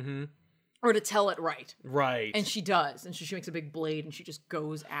way. Mm-hmm. Or to tell it right. Right. And she does. And she makes a big blade and she just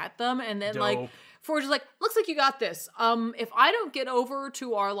goes at them. And then like Dope. Forge is like, looks like you got this. If I don't get over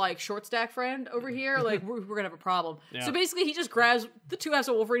to our like short stack friend over here, like we're gonna have a problem. Yeah. So basically he just grabs the two halves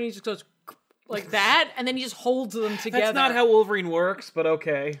of Wolverine and he just goes like that, and then he just holds them together. That's not how Wolverine works, but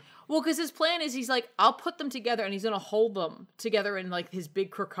okay. Well, because his plan is he's like, I'll put them together, and he's gonna hold them together in like his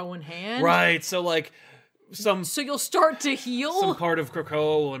big Krakoan hand. Right. So like some So you'll start to heal. part of Krakoa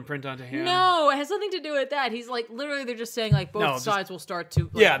will imprint onto him. No, it has nothing to do with that. He's like, literally, they're just saying like both No, just- sides will start to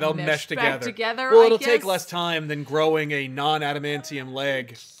like, Yeah, they'll mesh back together. together. Well, I it'll guess. take less time than growing a non-adamantium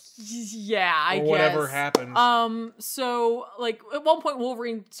leg Yeah, I or guess. whatever happens. So like at one point,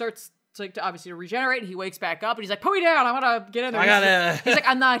 Wolverine starts to obviously regenerate, and he wakes back up, and he's like, "Put me down! I want to get in there." I gotta. He's like,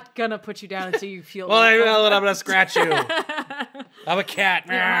 "I'm not gonna put you down until you feel." Well, I'm gonna scratch you. I'm a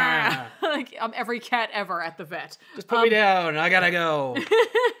cat. Like I'm every cat ever at the vet. Just put me down. I gotta go.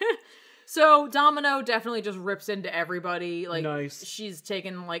 So Domino definitely just rips into everybody. Like Nice. she's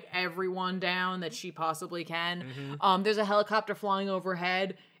taken like everyone down that she possibly can. Mm-hmm. There's a helicopter flying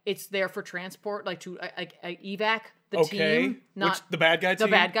overhead. It's there for transport, like to evac the Okay. team, not Which, the bad guy the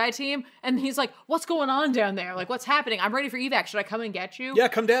team? bad guy team. And he's like, "What's going on down there? Like, what's happening? I'm ready for evac. Should I come and get you?" Yeah,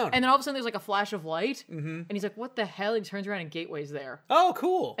 come down. And then all of a sudden, there's like a flash of light, and he's like, "What the hell?" He turns around and Gateway's there. Oh,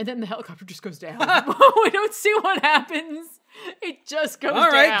 cool. And then the helicopter just goes down. We don't see what happens. It just goes down. All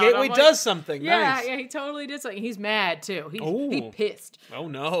right, Gateway I'm like, does something. Yeah, Nice. yeah, he totally did something. He's mad too. He Ooh. pissed. Oh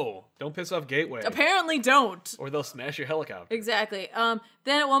no! Don't piss off Gateway, Apparently don't. or they'll smash your helicopter. Exactly.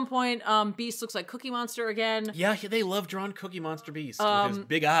 Then at one point, Beast looks like Cookie Monster again. Yeah, they love drawn Cookie Monster Beast with his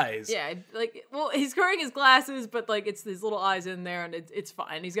big eyes. Yeah, like, well, he's wearing his glasses, but like it's his little eyes in there, and it's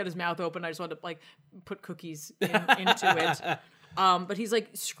fine. He's got his mouth open. I just wanted to like put cookies into it. But he's like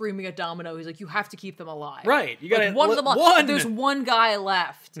screaming at Domino. He's like, "You have to keep them alive." Right, you gotta like, one of them. one. There's one guy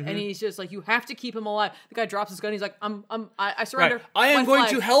left, and he's just like, "You have to keep him alive." The guy drops his gun. He's like, I surrender." Right. I am White going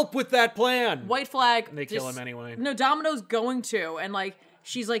flag. to help with that plan. White flag. They kill him anyway. No, Domino's going to, and like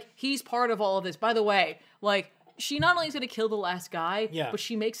she's like, he's part of all of this. By the way, like. She not only is going to kill the last guy, Yeah. but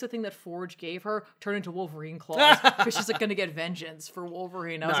she makes the thing that Forge gave her turn into Wolverine claws because she's like going to get vengeance for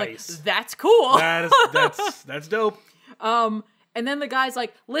Wolverine. I was Nice. like, that's cool. That's dope. And then the guy's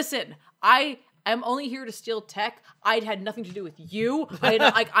like, listen, I am only here to steal tech. I'd had nothing to do with you. I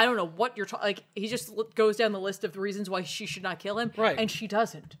don't know what you're talking. Like he just goes down the list of the reasons why she should not kill him, Right. And she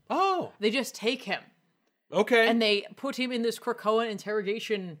doesn't. Oh, They just take him okay. and they put him in this Krakoan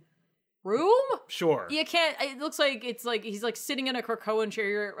interrogation room. Sure. You can't. It looks like it's like he's like sitting in a Krakoan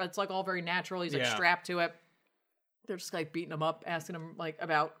chair. It's like all very natural. He's like Yeah. strapped to it. They're just like beating him up, asking him like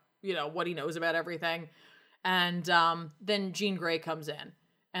about what he knows about everything. And then Jean Grey comes in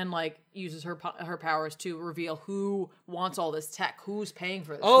and like uses her powers to reveal who wants all this tech, who's paying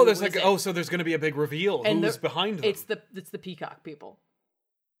for this. Oh, who there's like isn't. so there's going to be a big reveal. And Who's behind them? It's the Peacock people.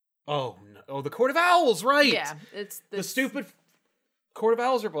 Oh no! Oh, the Court of Owls, right? Yeah, it's the stupid Court of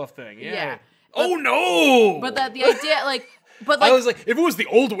Owls rebuff thing. Yeah. Yeah. Oh no! But that the idea like. But like, I was like, if it was the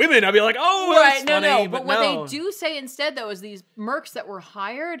old women, I'd be like, oh, that's funny. no. But what no. they do say instead, though, is these mercs that were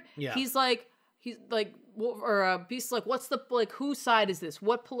hired. Yeah. He's like, Beast's like, what's the like? Whose side is this?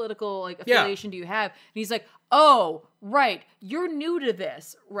 What political like affiliation do you have? And he's like, oh, right, you're new to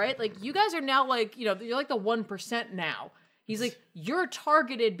this, right? Like, you guys are now like, you're like the 1% now. He's like, you're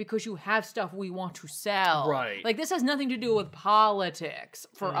targeted because you have stuff we want to sell. Right. Like, this has nothing to do with politics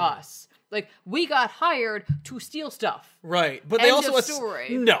for us. Like, we got hired to steal stuff. Right, but they End also of story.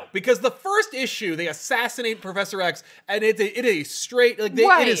 No, because the first issue they assassinate Professor X, and it is straight like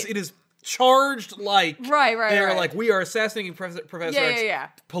Right. it is charged like Right, they're right. like we are assassinating Professor X Yeah.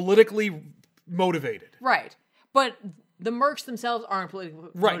 politically motivated. Right. But the mercs themselves aren't politically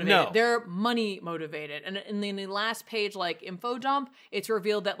Right, motivated. no. They're money motivated. And in the last page, like, info dump, it's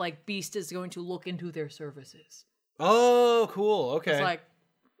revealed that, like, Beast is going to look into their services. Oh, cool. Okay. It's like,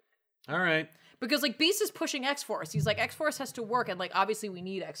 all right. because, like, Beast is pushing X-Force. He's like, X-Force has to work, and, like, obviously we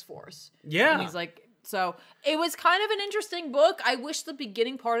need X-Force. Yeah. And he's like, so it was kind of an interesting book. I wish the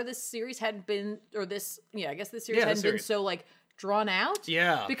beginning part of this series hadn't been, or this, I guess this series Yeah, hadn't been series. so, like, drawn out.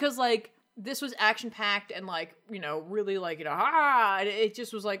 Yeah. Because, like, this was action-packed and, like, really, like, it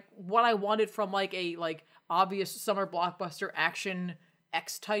just was, like, what I wanted from, like, a, like, obvious summer blockbuster action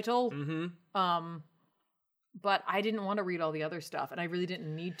X title. Mm-hmm. But I didn't want to read all the other stuff, and I really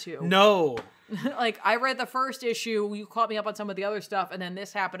didn't need to. No. Like, I read the first issue, you caught me up on some of the other stuff, and then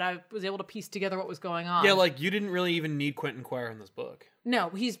this happened. I was able to piece together what was going on. Yeah, like, you didn't really even need Quentin Quire in this book. No,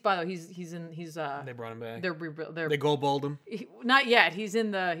 he's by the way, he's They brought him back. they're They gold-balled him. not yet. He's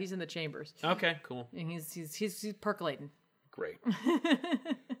in the chambers. Okay, cool. And he's percolating. Great.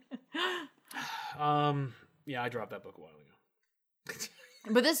 Yeah, I dropped that book a while ago.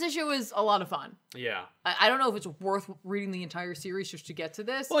 But this issue was a lot of fun. Yeah. I don't know if it's worth reading the entire series just to get to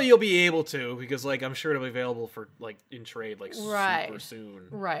this. Well, you'll be able to, because, like, I'm sure it'll be available for, like, in trade, like, Right. super soon.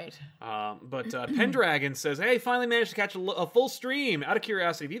 Right. But Pendragon says, hey, finally managed to catch a full stream. Out of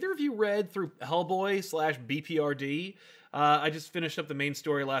curiosity, have either of you read through Hellboy/BPRD? I just finished up the main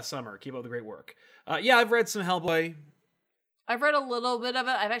story last summer. Keep up the great work. Yeah, I've read some Hellboy. I've read a little bit of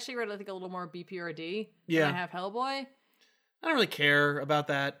it. I've actually read, I think, a little more BPRD Yeah. than I have Hellboy. I don't really care about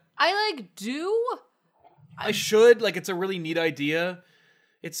that. I, like, do. I should. Like, it's a really neat idea.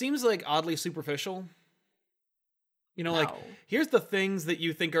 It seems, like, oddly superficial. You know, like, No. here's the things that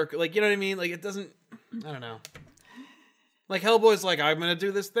you think are, like, you know what I mean? Like, it doesn't, I don't know. Like, Hellboy's like, I'm gonna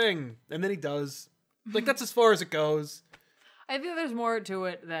do this thing. And then he does. Like, that's as far as it goes. I think there's more to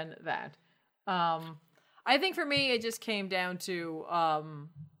it than that. I think for me, it just came down to,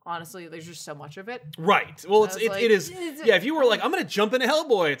 honestly, there's just so much of it. Right. Well, I was like, it is. Yeah, if you were like, I'm gonna jump into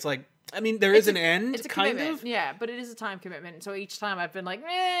Hellboy, it's like, I mean, there is an end, It's a kind commitment. of. Yeah, but it is a time commitment. So each time I've been like,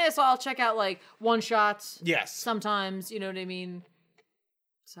 so I'll check out, like, one-shots. Yes. Sometimes, you know what I mean?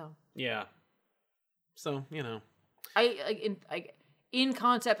 So. Yeah. So, you know. In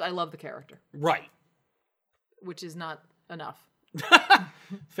concept, I love the character, Right. which is not enough.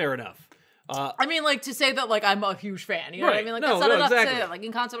 Fair enough. I mean, like, to say that, like, I'm a huge fan. You know what I Right. mean? Like, No, that's not no, enough to exactly. say that. Like,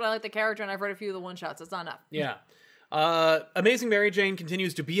 in concept, I like the character, and I've read a few of the one-shots. That's not enough. Yeah. Amazing Mary Jane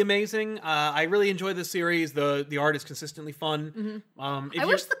continues to be amazing. I really enjoy this series. The art is consistently fun. I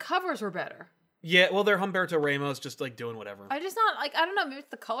wish the covers were better. Yeah, well, they're Humberto Ramos just like doing whatever. I just not, like, I don't know, maybe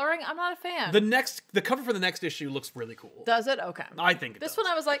it's the coloring. I'm not a fan. The cover for the next issue looks really cool. Does it? Okay. I think it This does.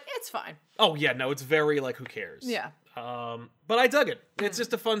 one I was like, it's fine. Oh yeah, no, it's very like who cares. Yeah. But I dug it. It's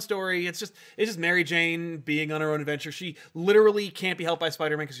just a fun story. It's just Mary Jane being on her own adventure. She literally can't be helped by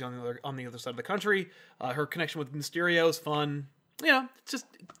Spider-Man because she's on the other side of the country. Her connection with Mysterio is fun. Yeah, it's just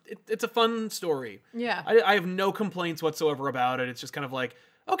it's a fun story. Yeah. I have no complaints whatsoever about it. It's just kind of like,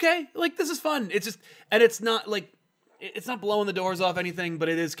 okay, like this is fun. It's just, and it's not like, it's not blowing the doors off anything, but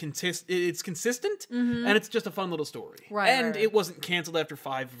it is it's consistent, and it's just a fun little story. Right, And right. it wasn't canceled after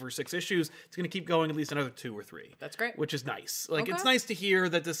 5 or 6 issues. It's going to keep going at least another 2 or 3. That's great. Which is nice. Like, Okay. it's nice to hear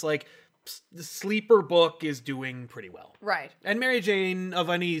that this, like, the sleeper book is doing pretty well. Right. And Mary Jane,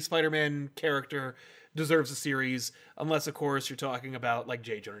 of any Spider-Man character, deserves a series, unless, of course, you're talking about, like,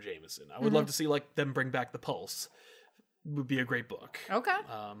 J. Jonah Jameson. I would love to see, like, them bring back The Pulse. Would be a great book. Okay.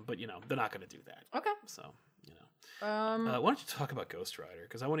 But, you know, they're not going to do that. Okay. So, you know. Why don't you talk about Ghost Rider?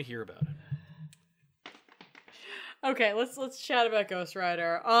 Because I want to hear about it. Okay, let's chat about Ghost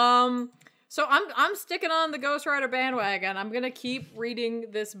Rider. So I'm sticking on the Ghost Rider bandwagon. I'm gonna keep reading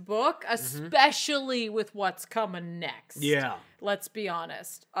this book, especially with what's coming next. Yeah. Let's be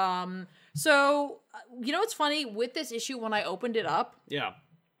honest. So you know what's funny with this issue? When I opened it up, Yeah.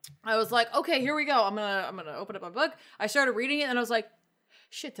 I was like, okay, here we go. I'm gonna open up my book. I started reading it, and I was like,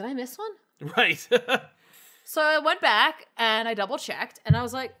 shit, did I miss one? Right. So I went back and I double checked, and I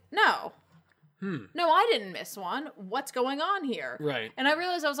was like, no. No, I didn't miss one. What's going on here? Right. And I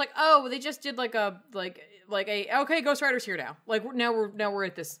realized I was like, oh, they just did like a okay, Ghost Rider's here now. Like now we're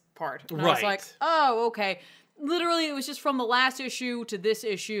at this part. And I was Right. like, oh, okay. Literally, it was just from the last issue to this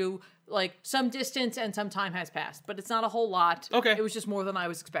issue, like some distance and some time has passed, but it's not a whole lot. Okay. It was just more than I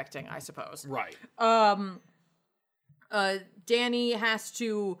was expecting, I suppose. Right. Danny has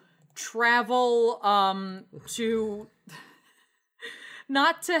to travel to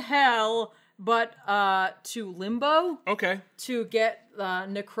not to hell, but to Limbo Okay. to get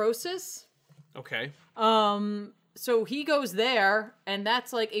necrosis. Okay. So he goes there, and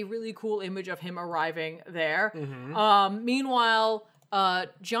that's like a really cool image of him arriving there. Meanwhile,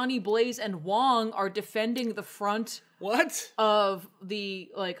 Johnny Blaze and Wong are defending the front What? of the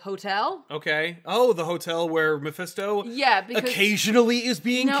like hotel. Okay. Oh, the hotel where Mephisto Yeah, because occasionally is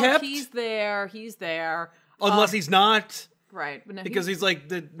being kept? he's there. He's there. Unless he's not. Right. But no, Because he's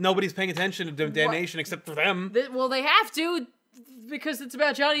like, nobody's paying attention to damnation except for them. well, they have to because it's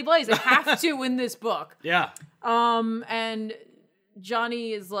about Johnny Blaze. They have to in this book. Yeah. And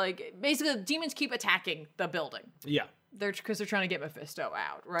Johnny is like, basically, the demons keep attacking the building. Yeah. Because they're trying to get Mephisto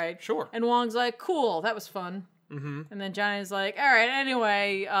out, right? Sure. And Wong's like, cool, that was fun. Mm-hmm. And then Johnny's like, all right,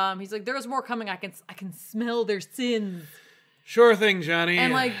 anyway, he's like, there's more coming. I can smell their sins. Sure thing, Johnny.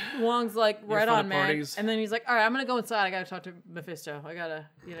 And like Wong's like, right fun on, at man. parties. And then he's like, all right, I'm gonna go inside. I gotta talk to Mephisto. I gotta,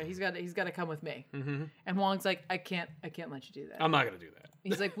 he's gotta come with me. Mm-hmm. And Wong's like, I can't let you do that. I'm not going to do that.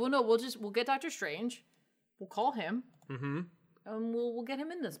 He's like, well, no, we'll get Doctor Strange. We'll call him. Mm-hmm. And we'll get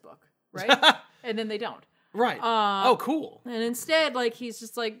him in this book, right? And then they don't. Right. Oh, cool. And instead, like, he's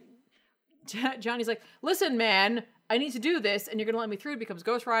just like, Johnny's like, listen, man, I need to do this, and you're gonna let me through. It becomes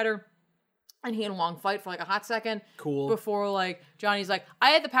Ghost Rider. And he and Wong fight for like a hot second. Cool. Before like Johnny's like, I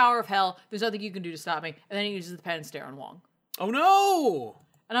had the power of hell. There's nothing you can do to stop me. And then he uses the pen and stare on Wong. Oh, no.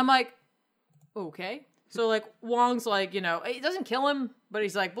 And I'm like, okay. So like Wong's like, it doesn't kill him, but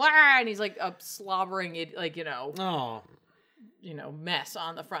he's like, blah, and he's like slobbering it, like, Oh. mess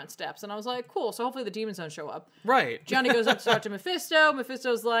on the front steps. And I was like, cool. So hopefully the demons don't show up. Right. Johnny goes up to talk to Mephisto.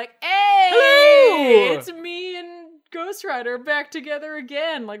 Mephisto's like, hey, Hello! it's me and Ghost Rider back together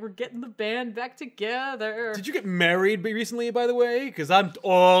again. Like, we're getting the band back together. Did you get married recently, by the way? Because I'm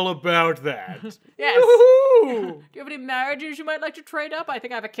all about that. Yes. Woo-hoo! Do you have any marriages you might like to trade up? I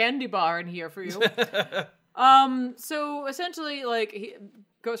think I have a candy bar in here for you. So essentially, like,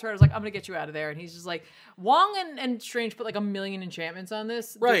 Ghost Rider's like, I'm gonna get you out of there. And he's just like, Wong and Strange put like 1 million enchantments on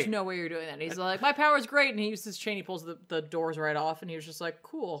this. Right. There's no way you're doing that. And he's like, my power's great. And he uses his chain, he pulls the doors right off. And he was just like,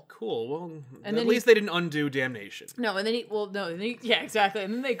 cool. Cool. Well, And at then least they didn't undo damnation. No, and then yeah, exactly.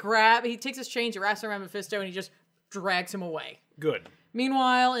 And then he takes his chains, he wraps around Mephisto, and he just drags him away. Good.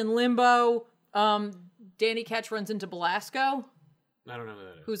 Meanwhile, in Limbo, Danny Ketch runs into Belasco, I don't know who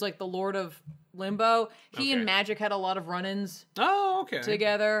that is. who's like the Lord of Limbo. He and Okay. Magic had a lot of run-ins Oh, okay.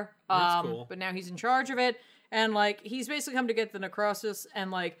 together. That's cool. But now he's in charge of it. And like he's basically come to get the necrosis, and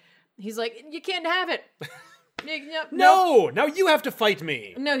like he's like, you can't have it. No! Now you have to fight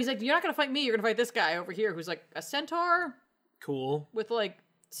me. No, he's like, you're not gonna fight me, you're gonna fight this guy over here who's like a centaur Cool. with like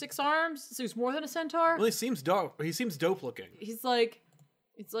 6 arms. So he's more than a centaur. Well, he seems dope. He seems dope looking. He's like,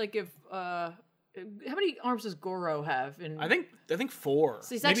 it's like if how many arms does Goro have? I think 4.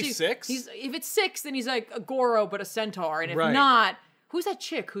 So he's Maybe actually 6. if it's 6, then he's like a Goro but a centaur, and if Right. not, who's that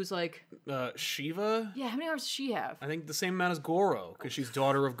chick who's like, Shiva. yeah, how many arms does she have? I think the same amount as Goro because she's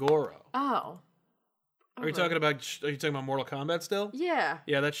daughter of Goro. Oh, Are you talking about Mortal Kombat still? yeah,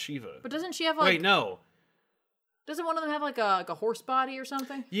 Yeah, that's Shiva. but doesn't she have like? Wait, no. Doesn't one of them have like a horse body or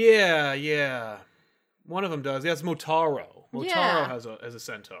something? Yeah. One of them does. Yeah, it's Motaro. Motaro Yeah. has a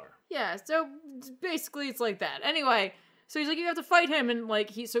centaur. Yeah, so basically it's like that. Anyway, so he's like, you have to fight him, and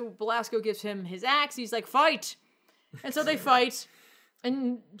like so Belasco gives him his axe. He's like, fight, and so they fight,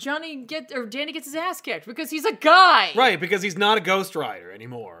 and Danny gets his ass kicked because he's a guy, Right, because he's not a Ghost Rider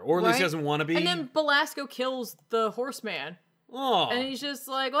anymore, or at least he Right? doesn't want to be. And then Belasco kills the horseman, oh, and he's just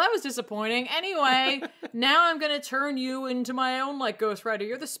like, well, that was disappointing. Anyway, now I'm gonna turn you into my own like Ghost Rider.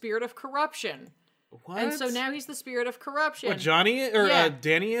 You're the spirit of corruption. what? And so now he's the spirit of corruption. What, Johnny or Yeah.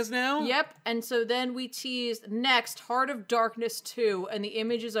 Danny is now? Yep. And so then we teased next Heart of Darkness 2 and the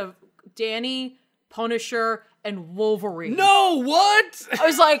images of Danny, Punisher, and Wolverine. No, what? I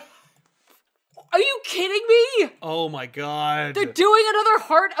was like, are you kidding me? Oh my god. They're doing another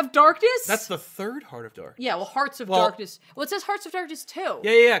Heart of Darkness? That's the third Heart of Darkness. Yeah, well, Hearts of Well- Darkness. Well, it says Hearts of Darkness 2.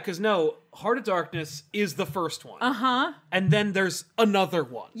 Yeah, because no, Heart of Darkness is the first one. Uh-huh. And then there's another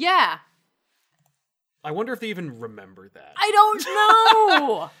one. Yeah. I wonder if they even remember that. I don't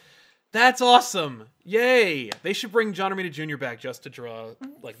know. That's awesome. Yay. They should bring John Romita Jr. back just to draw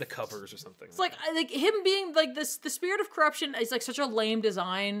like the covers or something. It's like him being like this. The spirit of corruption is like such a lame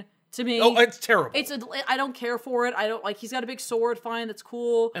design to me. Oh, it's terrible. I don't care for it. I don't like. He's got a big sword. Fine, that's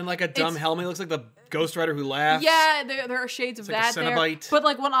cool. and like a dumb it's- helmet. It looks like the Ghost Rider who laughs. Yeah, there are shades of like a that there. Cenobite. But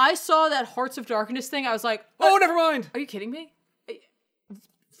like when I saw that Hearts of Darkness thing, I was like, Oh, what? never mind. Are you kidding me?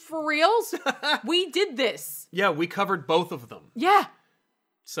 For reals? We did this. Yeah, we covered both of them. Yeah.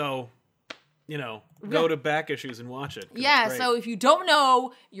 So, go to back issues and watch it. 'cause Yeah, it's great. so if you don't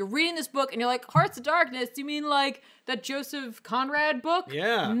know, you're reading this book and you're like, Hearts of Darkness, do you mean like that Joseph Conrad book?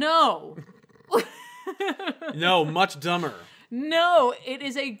 Yeah. No. No, much dumber. No, it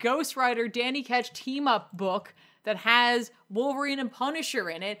is a Ghost Rider Danny Ketch team-up book that has Wolverine and Punisher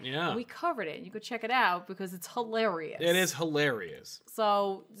in it. Yeah. And we covered it. You could check it out because it's hilarious. It is hilarious.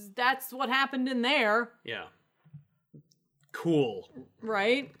 So that's what happened in there, Yeah. Cool.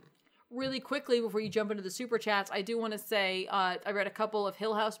 right? Really quickly, before you jump into the super chats, I do want to say I read a couple of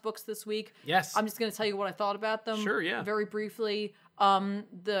Hill House books this week. Yes. I'm just going to tell you what I thought about them. Sure, yeah. Very briefly.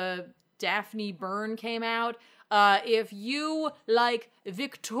 The Daphne Byrne came out. If you like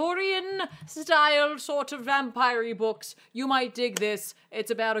Victorian style sort of vampire-y books, you might dig this.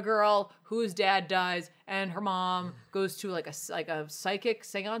 It's about a girl whose dad dies and her mom goes to like a psychic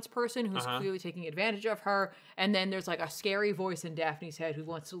seance person who's clearly taking advantage of her. And then there's like a scary voice in Daphne's head who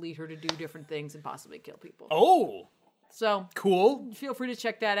wants to lead her to do different things and possibly kill people. Oh, So cool. feel free to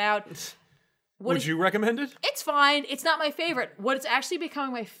check that out. Would you recommend it? It's fine. It's not my favorite. What's actually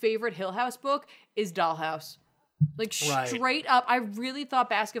becoming my favorite Hill House book is Dollhouse. Like, Right. straight up, I really thought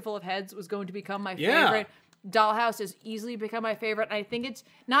Basket Full of Heads was going to become my Yeah. favorite. Dollhouse has easily become my favorite. And I think it's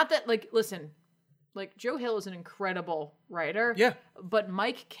not that, like, listen, like, Joe Hill is an incredible writer. Yeah. But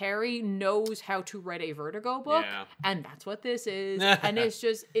Mike Carey knows how to write a Vertigo book. Yeah. And that's what this is. And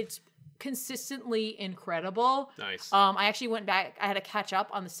it's consistently incredible. Nice. I actually went back. I had to catch up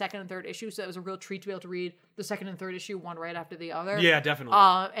on the second and third issue, so it was a real treat to be able to read the second and third issue one right after the other. Yeah, definitely.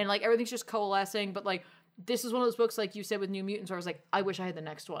 And like everything's just coalescing, but like this is one of those books, like you said with New Mutants, where I was like, I wish I had the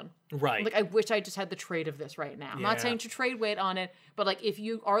next one. Right. Like I wish I just had the trade of this right now. I'm not Yeah. saying to trade weight on it, but like if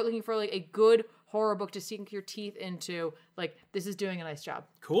you are looking for like a good horror book to sink your teeth into, like this is doing a nice job.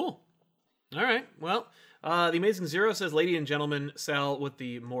 Cool. All right. Well, the Amazing Zero says, "Lady and gentlemen, Sal with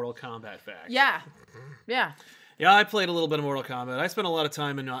the Mortal Kombat fact." Yeah. Yeah. Yeah, I played a little bit of Mortal Kombat. I spent a lot of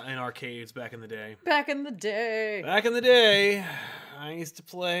time in arcades back in the day. Back in the day. Back in the day, I used to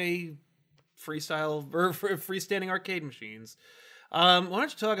play freestanding arcade machines. Why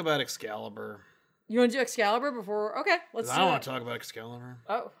don't you talk about Excalibur? You want to do Excalibur before? Okay, let's 'Cause do I it. want to talk about Excalibur.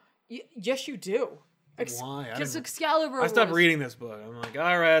 Oh, yes, you do. Why? I Because didn't- Excalibur. I stopped was- reading this book. I'm like,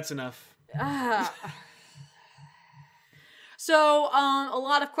 all right, that's enough. So, a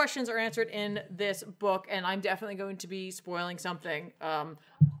lot of questions are answered in this book, and I'm definitely going to be spoiling something.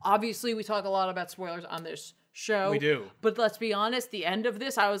 Obviously, we talk a lot about spoilers on this show. We do. But let's be honest, the end of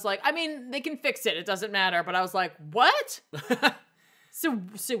this, I was like, I mean, they can fix it. It doesn't matter. But I was like, what? So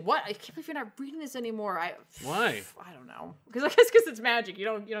what? I can't believe you're not reading this anymore. Why? I don't know. Because I guess because it's magic. You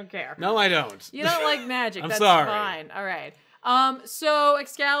don't care. No, I don't. You don't like magic. I'm That's sorry. fine. All right. So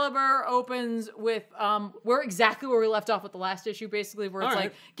Excalibur opens with we're exactly where we left off with the last issue, basically, where it's All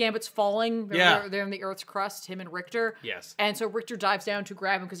like right. Gambit's falling. Yeah. They're in the Earth's crust, him and Richter. Yes. And so Richter dives down to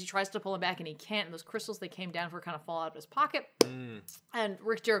grab him because he tries to pull him back and he can't. And those crystals, they came down for kind of fall out of his pocket. And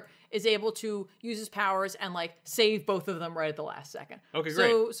Richter is able to use his powers and like save both of them right at the last second. Okay,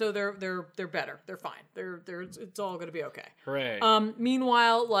 So they're better. They're fine. It's all gonna be okay. Hooray.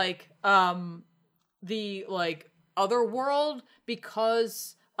 Meanwhile, the other world,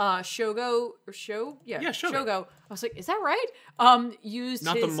 because Shogo. I was like, is that right? Used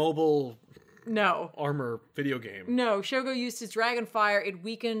Not his the mobile no. armor video game. No, Shogo used his dragon fire. It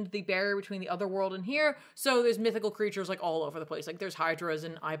weakened the barrier between the other world and here. So there's mythical creatures like all over the place. Like there's hydras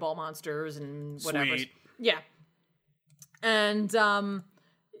and eyeball monsters and whatever. Sweet. Yeah. And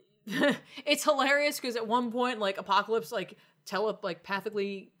it's hilarious because at one point, like Apocalypse, like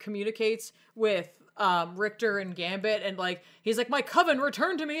telepathically communicates with Richter and Gambit, and like he's like, "My coven,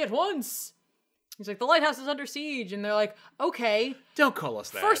 return to me at once." He's like, "The lighthouse is under siege," and they're like, "Okay." Don't call us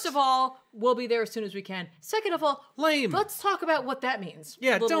that. First of all, we'll be there as soon as we can. Second of all, lame. let's talk about what that means.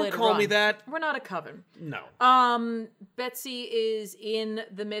 Yeah, a little don't later call me on. that. We're not a coven. No. Betsy is in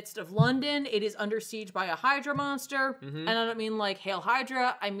the midst of London. It is under siege by a Hydra monster. And I don't mean like Hail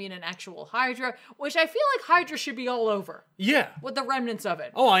Hydra. I mean an actual Hydra, which I feel like Hydra should be all over Yeah. with the remnants of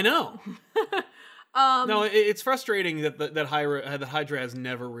it. Oh, I know. No, it's frustrating that Hydra has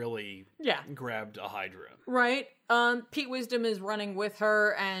never really Yeah. grabbed a Hydra. Right. Pete Wisdom is running with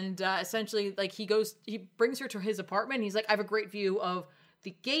her, and essentially, like, he brings her to his apartment. He's like, I have a great view of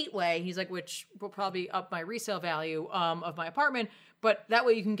the gateway. He's like, which will probably up my resale value of my apartment, but that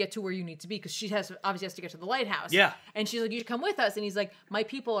way you can get to where you need to be, because she obviously has to get to the lighthouse. Yeah. And she's like, you should come with us. And he's like, my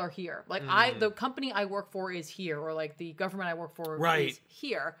people are here. Like, the company I work for is here, or like the government I work for is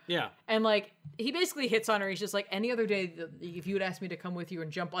here. Yeah. And like, he basically hits on her. He's just like, any other day, if you would ask me to come with you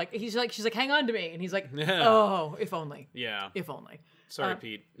and jump, like, she's like, hang on to me. And he's like, oh, if only. Yeah. If only. Sorry,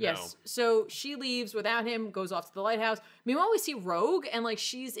 Pete. Yes. No. So she leaves without him, goes off to the lighthouse. Meanwhile, we see Rogue, and like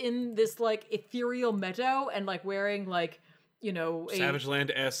she's in this like ethereal meadow and like wearing like you know, Savage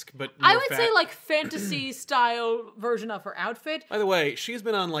Land-esque, but I more would fat. say like fantasy style version of her outfit. By the way, she's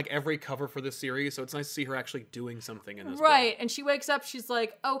been on like every cover for this series, so it's nice to see her actually doing something in this book. Right. And she wakes up, she's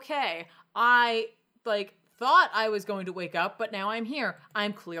like, okay, I like thought I was going to wake up, but now I'm here.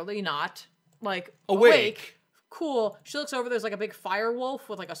 I'm clearly not like awake. Cool. She looks over, there's like a big fire wolf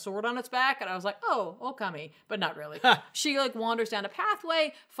with like a sword on its back, and I was like, oh, Okami, but not really. She like wanders down a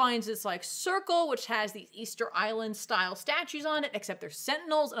pathway, finds this like circle which has these Easter Island style statues on it, except they're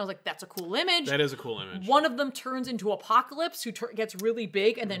sentinels, and I was like, that's a cool image. That is a cool image. One of them turns into Apocalypse, who gets really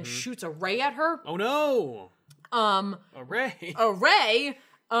big and then shoots a ray at her. Oh no! A ray. A ray,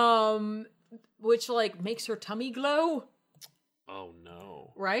 which like makes her tummy glow, Oh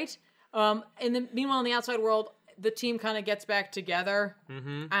no! right? And then meanwhile in the outside world, the team kind of gets back together,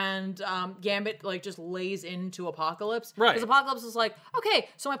 and Gambit like just lays into Apocalypse. Right. Because Apocalypse is like, okay,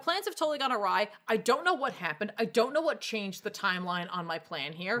 so my plans have totally gone awry. I don't know what happened. I don't know what changed the timeline on my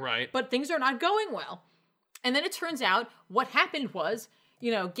plan here. Right. But things are not going well. And then it turns out what happened was,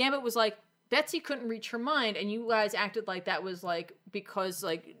 you know, Gambit was like, Betsy couldn't reach her mind, and you guys acted like that was like because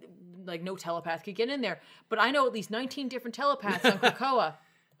like no telepath could get in there. But I know at least 19 different telepaths on Krakoa.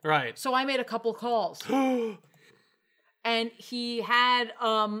 Right. So I made a couple calls. And he had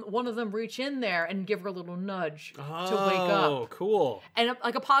one of them reach in there and give her a little nudge to wake up. Oh, cool. And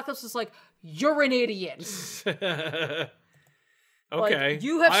like Apocalypse is like, you're an idiot. Okay.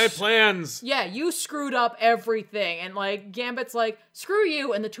 you have I had plans. Yeah, you screwed up everything. And like Gambit's like, screw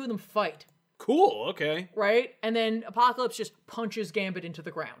you, and the two of them fight. Cool. Okay. Right? And then Apocalypse just punches Gambit into the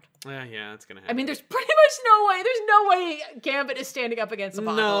ground. Yeah, that's gonna happen. I mean, there's pretty much no way. There's no way Gambit is standing up against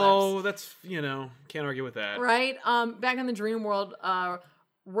Apocalypse. No, that's can't argue with that. Right? Back in the dream world,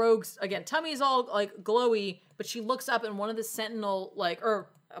 Rogue's again, tummy's all like glowy, but she looks up and one of the Sentinel or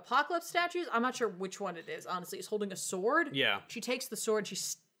Apocalypse statues, I'm not sure which one it is, honestly, is holding a sword. Yeah. She takes the sword, she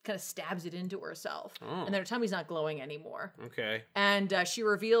kind of stabs it into herself. Oh. And then her tummy's not glowing anymore. Okay. And she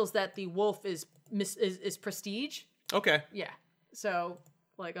reveals that the wolf is Prestige. Okay. Yeah. So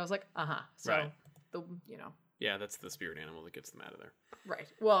like I was like, So Right. Yeah, that's the spirit animal that gets them out of there. Right.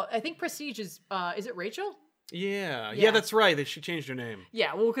 Well, I think Prestige is it Rachel? Yeah, Yeah. that's right. She changed her name.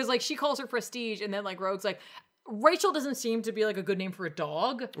 Yeah, well, because like she calls her Prestige, and then like Rogue's like, Rachel doesn't seem to be like a good name for a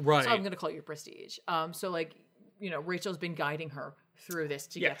dog, Right. So I'm gonna call you Prestige. So like, Rachel's been guiding her through this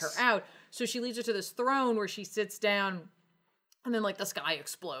to get her out. So she leads her to this throne where she sits down, and then like the sky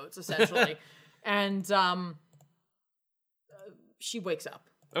explodes essentially, and she wakes up.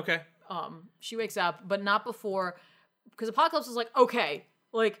 Okay. She wakes up, but not before, because Apocalypse is like, okay,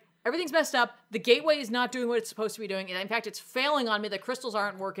 like everything's messed up. The gateway is not doing what it's supposed to be doing, and in fact, it's failing on me. The crystals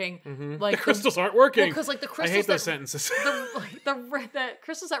aren't working. Like The crystals aren't working. because like the I crystals hate those that, sentences. the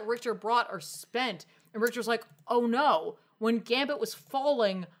crystals that Richter brought are spent, and Richter's like, oh no, when Gambit was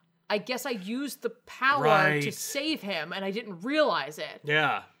falling, I guess I used the power to Right. save him, and I didn't realize it.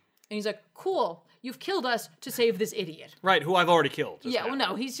 Yeah. And he's like, cool, you've killed us to save this idiot. Right. Who I've already killed. just Yeah, now. well,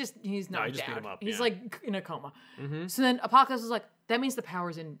 no, he's knocked he just beat out. him up, He's yeah. like in a coma. So then Apocalypse is like, that means the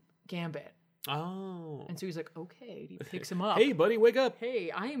power's in Gambit. Oh. And so he's like, okay. And he picks him up. Hey, buddy, wake up.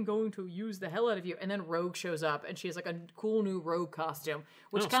 Hey, I am going to use the hell out of you. And then Rogue shows up, and she has like a cool new Rogue costume,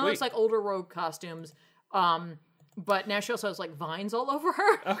 which Oh, kind of looks sweet. like older Rogue costumes. But now she also has like vines all over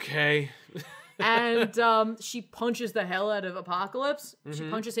her. Okay. And she punches the hell out of Apocalypse. She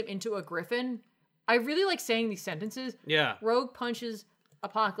Mm-hmm. punches him into a griffin. I really like saying these sentences. Yeah. Rogue punches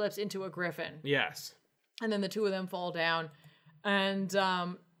Apocalypse into a griffin. Yes. And then the two of them fall down. And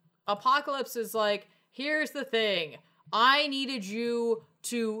Apocalypse is like, here's the thing. I needed you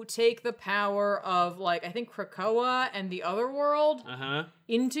to take the power of, like, I think Krakoa and the other world Uh-huh.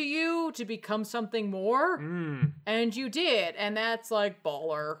 into you to become something more. And you did. And that's, like,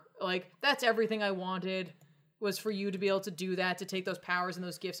 baller. Like, that's everything I wanted, was for you to be able to do that, to take those powers and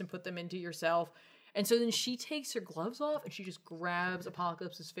those gifts and put them into yourself. And so then she takes her gloves off and she just grabs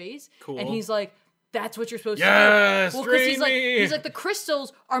Apocalypse's face. Cool. And he's like, that's what you're supposed Yes, to do. Well, because train me. he's like, the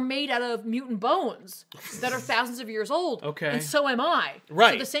crystals are made out of mutant bones that are thousands of years old. Okay. And so am I.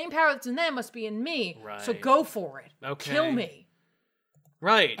 Right. So the same power that's in them must be in me. So Right. go for it. Okay. Kill me.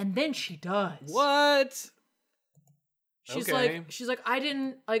 Right. And then she does. What? She's Okay. like, I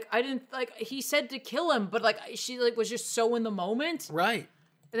didn't, he said to kill him, but like, she like was just so in the moment. Right.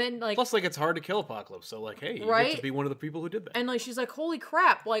 And then like, Plus, like, it's hard to kill Apocalypse, so, like, hey, you get Right? to be one of the people who did that. and like, she's like, holy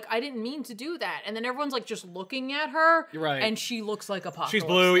crap, like, I didn't mean to do that. And then everyone's like just looking at her. Right. And she looks like Apocalypse. She's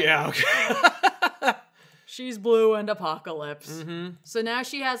blue, yeah, okay. She's blue and Apocalypse. Mm-hmm. So now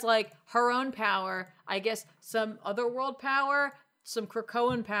she has like her own power, I guess some otherworld power, some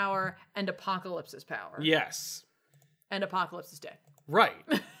Krakoan power, and Apocalypse's power. Yes. And Apocalypse is dead. Right.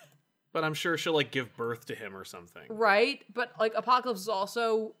 But I'm sure she'll, like, give birth to him or something. Right? But, like, Apocalypse is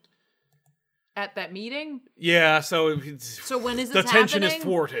also at that meeting. Yeah, so when is the this tension is happening?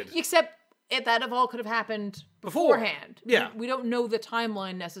 thwarted. Except that all could have happened beforehand. Yeah. We don't know the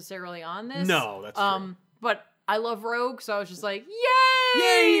timeline necessarily on this. No, that's true. But I love Rogue, so I was just like, yay!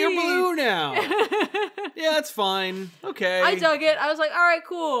 Yay, you're blue now. Yeah, it's fine. Okay. I dug it. I was like, all right,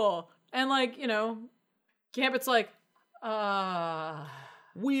 cool. And, like, Gambit's like,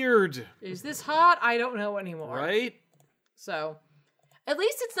 Weird. is this hot? I don't know anymore. Right? So, at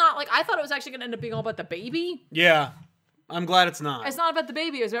least it's not, like, I thought it was actually going to end up being all about the baby. Yeah. I'm glad it's not. It's not about the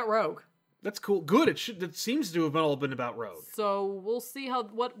baby, it's about Rogue. That's cool. Good. It seems to have all been about Rogue. So, we'll see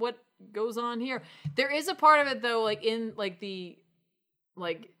what goes on here. There is a part of it, though, like, in, like, the,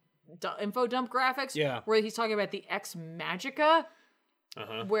 like, info dump graphics. Yeah. Where he's talking about the Ex Magica.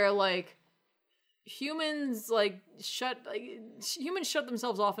 Uh-huh. Where, like, humans shut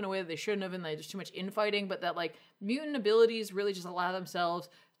themselves off in a way that they shouldn't have, and there's too much infighting, but that, like, mutant abilities really just allow themselves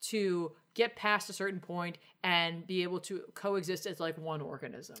to get past a certain point and be able to coexist as, like, one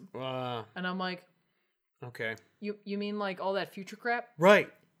organism. And I'm like, Okay. you mean, like, all that future crap? Right.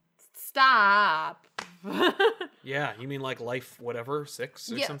 Stop. Yeah, you mean like Life whatever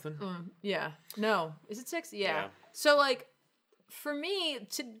 6 or something? Yeah. No. Is it 6? Yeah. So, like, for me,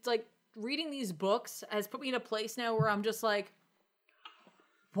 to, like, reading these books has put me in a place now where I'm just like,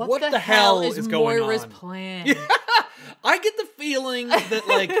 what the hell is going Moira's on? plan? I get the feeling that,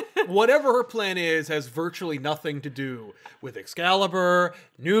 like, whatever her plan is has virtually nothing to do with Excalibur,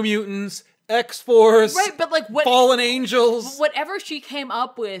 New Mutants, X-Force, Right, but, like, Fallen Angels. whatever she came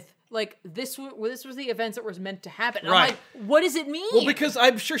up with, like, this was the events that was meant to happen. And Right. I'm like, what does it mean? Well, because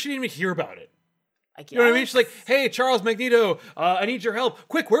I'm sure she didn't even hear about it. I guess. You know what I mean? She's like, hey, Charles Magneto, I need your help.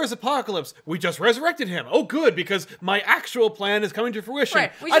 Quick, where's Apocalypse? We just resurrected him. Oh, good, because my actual plan is coming to fruition.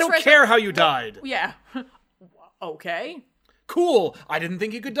 Right, we I just don't care how you died. Yeah. Okay. Cool. I didn't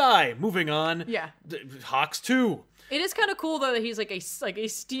think you could die. Moving on. Yeah. Hawks 2. It is kind of cool though that he's like a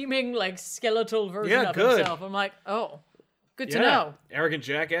steaming, like, skeletal version of good. himself. I'm like, oh, good to know. Arrogant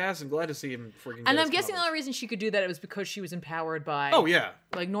jackass. I'm glad to see him freaking. And I'm guessing the only reason she could do that was because she was empowered by. Oh yeah.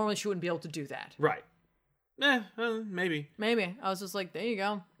 Like, normally she wouldn't be able to do that. Right. Maybe. Maybe. I was just like, there you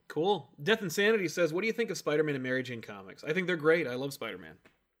go. Cool. Death Insanity says, what do you think of Spider-Man and Mary Jane comics? I think they're great. I love Spider-Man.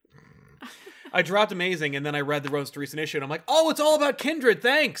 I dropped Amazing, and then I read the most recent issue, and I'm like, oh, it's all about Kindred.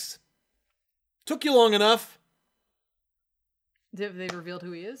 Thanks. Took you long enough. Have they revealed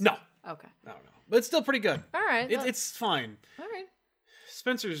who he is? No. Okay. I don't know. But it's still pretty good. All right. It's fine. All right.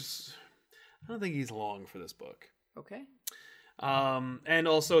 Spencer's... I don't think he's long for this book. Okay. And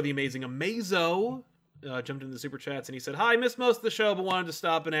also the amazing Amazo jumped into the super chats and he said, hi, missed most of the show, but wanted to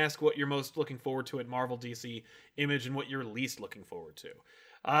stop and ask what you're most looking forward to at Marvel, DC, Image, and what you're least looking forward to.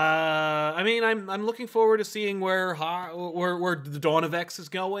 I mean, I'm looking forward to seeing where the Dawn of X is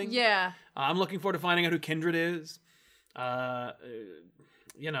going. Yeah. I'm looking forward to finding out who Kindred is. Yeah,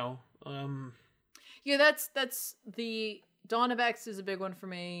 that's the Dawn of X is a big one for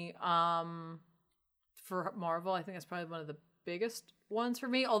me. For Marvel, I think that's probably one of the biggest ones for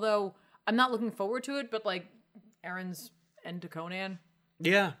me. Although I'm not looking forward to it, but, like, Aaron's end to Conan.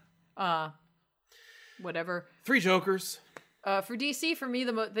 Yeah. Whatever. 3 Jokers. For DC, for me,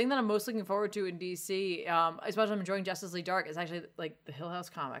 the thing that I'm most looking forward to in DC, as much as I'm enjoying Justice League Dark, is actually, like, the Hill House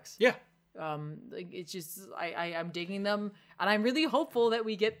comics. Yeah. Like, it's just I'm digging them, and I'm really hopeful that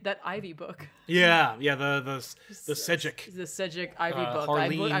we get that Ivy book. Yeah. The Sedgwick. The Sedgwick Ivy book.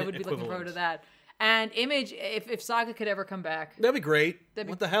 Harleen I would be looking forward to that. And Image, if Saga could ever come back, That'd be great.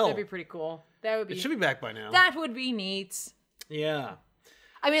 What the hell? That'd be pretty cool. That would be. It should be back by now. That would be neat. Yeah.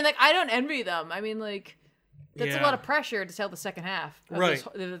 I mean, like, I don't envy them. I mean, like, that's Yeah. a lot of pressure to tell the second half of Right.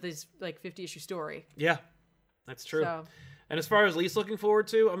 this like 50-issue story. Yeah. That's true. So, And as far as least looking forward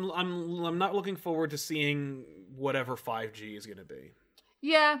to, I'm not looking forward to seeing whatever 5G is going to be.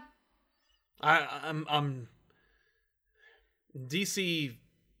 yeah. I'm DC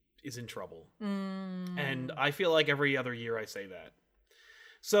is in trouble. And I feel like every other year I say that.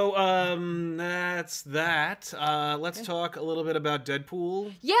 So, that's that. Let's talk a little bit about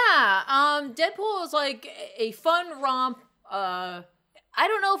Deadpool. Yeah, Deadpool is like a fun romp. I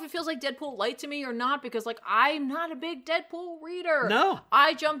don't know if it feels like Deadpool light to me or not, because, like, I'm not a big Deadpool reader. No.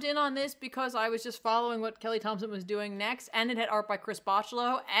 I jumped in on this because I was just following what Kelly Thompson was doing next, and it had art by Chris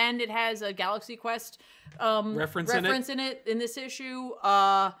Botchlo, and it has a Galaxy Quest reference in it in this issue.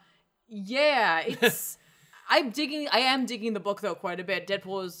 Yeah, it's I am digging the book though quite a bit.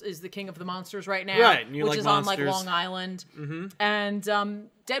 Deadpool is the king of the monsters right now, Right, and you which like is monsters. on, like, Long Island. Mm-hmm. And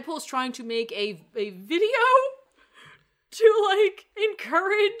Deadpool's trying to make a video to like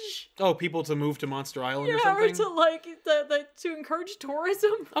encourage people to move to Monster Island or or something? to like to encourage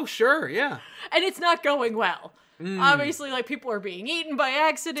tourism. Oh, sure, yeah. And it's not going well. Obviously, like, people are being eaten by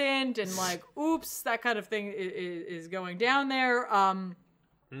accident, and like, oops, that kind of thing is going down there.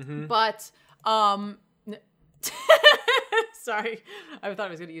 But sorry, I thought I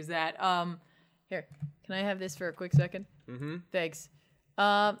was going to use that. Here, can I have this for a quick second? Thanks.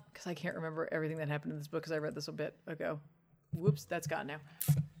 Because I can't remember everything that happened in this book because I read this a bit ago. Whoops, that's gone now.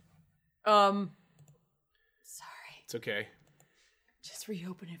 Sorry. It's okay. Just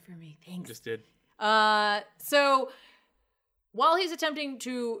reopen it for me. Thanks. Just did. So while he's attempting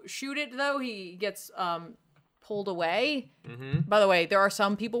to shoot it, though, he gets pulled away. By the way, there are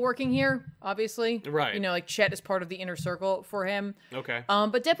some people working here, obviously. Right. You know, like Chet is part of the inner circle for him. Okay.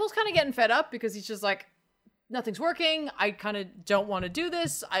 But Deadpool's kind of getting fed up because he's just like, nothing's working. I kind of don't want to do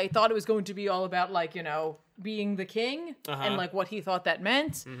this. I thought it was going to be all about, like, you know, being the king and like what he thought that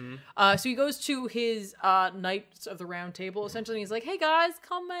meant. So he goes to his Knights of the Round Table, essentially. And he's like, hey guys,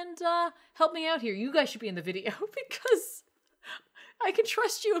 come and help me out here. You guys should be in the video because I can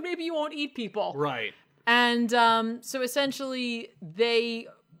trust you and maybe you won't eat people. Right. And so essentially they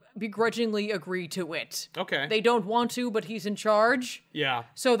begrudgingly agree to it. Okay. They don't want to, but he's in charge. Yeah.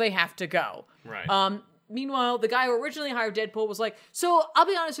 So they have to go. Right. Meanwhile, the guy who originally hired Deadpool was like, so I'll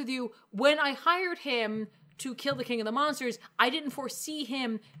be honest with you, when I hired him to kill the King of the Monsters, I didn't foresee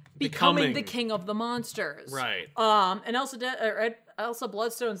him becoming the King of the Monsters. Right. And Elsa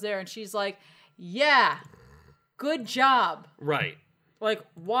Bloodstone's there, and she's like, yeah, good job. Right. Like,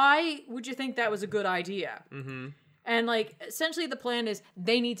 why would you think that was a good idea? And, like, essentially the plan is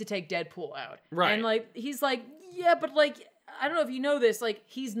they need to take Deadpool out. Right. And, like, he's like, yeah, but, like, I don't know if you know this, like,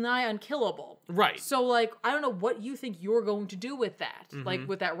 he's nigh unkillable. Right. So, like, I don't know what you think you're going to do with that, like,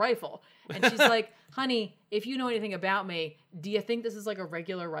 with that rifle. And she's like, honey, if you know anything about me, do you think this is, like, a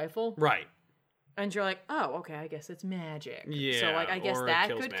regular rifle? Right. And you're like, oh, okay, I guess it's magic. Yeah, So, like, I guess or it that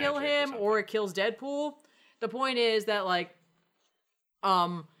kills could kill magic or him, or it kills Deadpool. The point is that, like,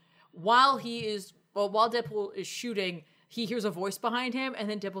 while Deadpool is shooting, he hears a voice behind him, and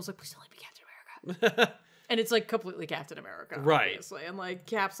then Deadpool's like, please don't let me be Captain America. And it's, like, completely Captain America. Right. Obviously. And, like,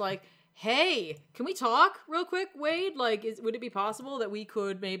 Cap's like, hey, can we talk real quick, Wade? Like, would it be possible that we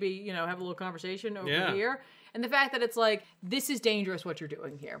could maybe, you know, have a little conversation over here? And the fact that it's like, this is dangerous what you're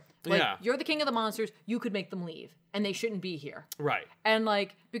doing here. Like, you're the King of the Monsters, you could make them leave, and they shouldn't be here. Right. And,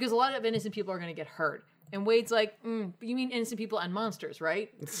 like, because a lot of innocent people are going to get hurt. And Wade's like, but you mean innocent people and monsters, right?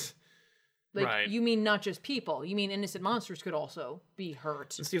 Like, right. You mean not just people. You mean innocent monsters could also be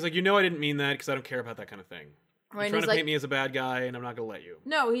hurt. And Steve's like, you know I didn't mean that because I don't care about that kind of thing. Right, You're trying to paint me as a bad guy, and I'm not going to let you.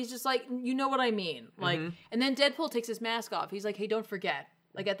 No, he's just like, you know what I mean. Like, and then Deadpool takes his mask off. He's like, hey, don't forget.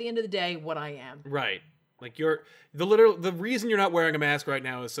 Like, at the end of the day, what I am. Right. Like, the reason you're not wearing a mask right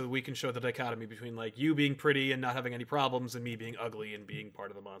now is so that we can show the dichotomy between, like, you being pretty and not having any problems and me being ugly and being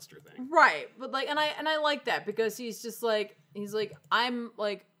part of the monster thing. Right. But, like, and I like that because he's just like,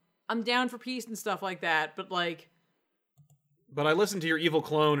 I'm down for peace and stuff like that, but, like... But I listened to your evil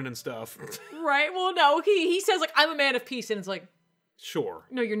clone and stuff. Right, well, no, he says, like, I'm a man of peace, and it's like... Sure.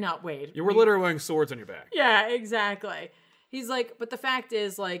 No, you're not, Wade. You were literally wearing swords on your back. Yeah, exactly. He's like, but the fact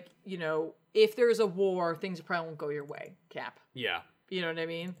is, like, you know, if there's a war, things probably won't go your way, Cap. Yeah. You know what I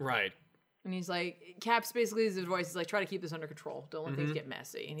mean? Right. And he's like, Cap's basically his advice is like, try to keep this under control. Don't let things get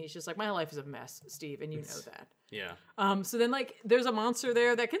messy. And he's just like, my life is a mess, Steve, and you know that. Yeah. So then, like, there's a monster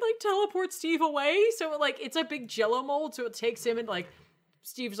there that can, like, teleport Steve away. So, like, it's a big Jello mold, so it takes him and, like,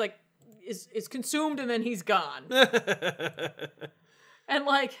 Steve's, like, is consumed and then he's gone. And,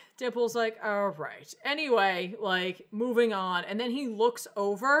 like, Deadpool's like, all right. Anyway, like, moving on. And then he looks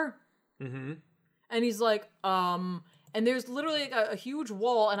over. And he's like, and there's literally like a huge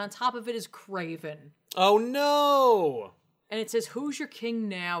wall, and on top of it is Kraven. Oh, no! And it says, who's your king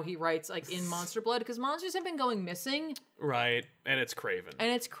now, he writes, like, in Monster Blood, because monsters have been going missing. Right, and it's Kraven.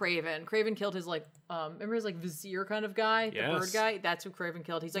 And it's Kraven. Kraven killed his, like, remember his, like, vizier kind of guy? Yes. The bird guy? That's who Kraven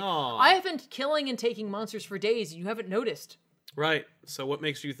killed. He's like, Aw. I have been killing and taking monsters for days, and you haven't noticed. Right, so what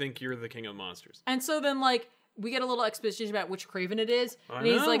makes you think you're the king of monsters? And so then, like, we get a little exposition about which Kraven it is, and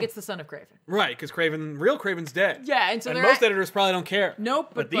he's like, it's the son of Kraven. Right, because real Kraven's dead. Yeah, and so and most editors probably don't care.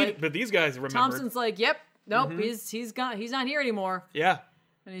 Nope, but these guys remember. Thompson's like, yep, nope, he's gone. He's not here anymore. Yeah.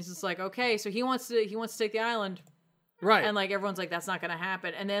 And he's just like, okay, so he wants to take the island. Right. And, like, everyone's like, that's not going to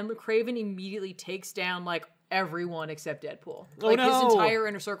happen. And then Kraven immediately takes down, like, everyone except Deadpool. Like, his entire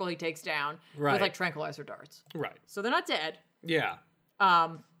inner circle he takes down with, like, tranquilizer darts. Right. So they're not dead. Yeah.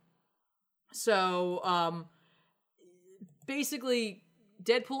 Basically,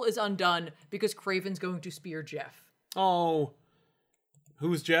 Deadpool is undone because Kraven's going to spear Jeff. Oh.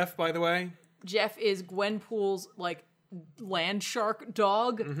 Who's Jeff, by the way? Jeff is Gwenpool's like land shark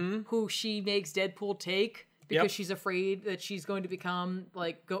dog, who she makes Deadpool take because Yep. she's afraid that she's going to become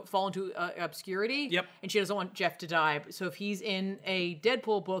like fall into obscurity. Yep. And she doesn't want Jeff to die. So if he's in a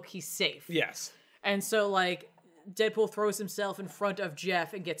Deadpool book, he's safe. Yes. And so like Deadpool throws himself in front of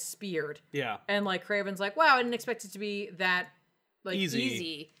Jeff and gets speared. Yeah. And like Kraven's like, wow, I didn't expect it to be that like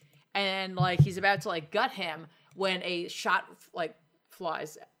easy. And like he's about to like gut him when a shot like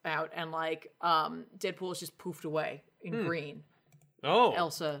flies out and like Deadpool is just poofed away in green. Oh.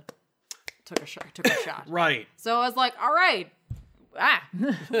 Elsa took a shot. Right. So I was like, all right.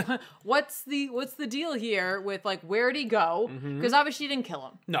 What's the deal here with like where'd he go? Because obviously she didn't kill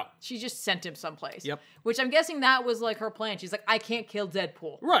him. No. She just sent him someplace. Yep. Which I'm guessing that was like her plan. She's like, I can't kill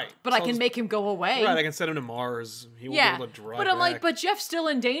Deadpool. Right. But I can make him go away. Right, I can send him to Mars. He won't be able to drive but I'm like, back. but Jeff's still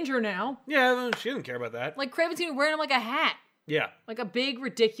in danger now. Yeah, she didn't care about that. Like Kraven's even wearing him like a hat. Yeah. Like a big,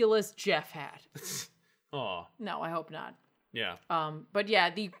 ridiculous Jeff hat. Aw. No, I hope not. Yeah. But yeah,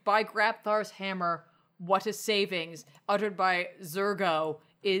 the by Grapthar's hammer, what a savings, uttered by Zergo,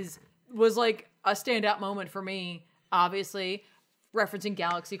 was like a standout moment for me, obviously. Referencing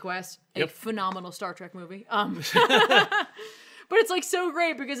Galaxy Quest, a phenomenal Star Trek movie. But it's like so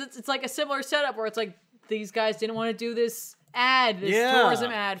great because it's like a similar setup where it's like these guys didn't want to do this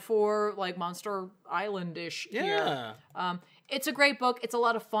tourism ad for like Monster Island-ish here. It's a great book. It's a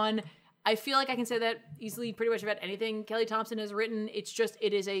lot of fun. I feel like I can say that easily pretty much about anything Kelly Thompson has written. It's just,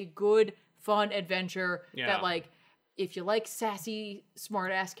 it is a good, fun adventure that like, if you like sassy,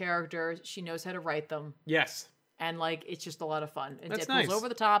 smart-ass characters, she knows how to write them. Yes. And like, it's just a lot of fun. And That's Deadpool's nice. over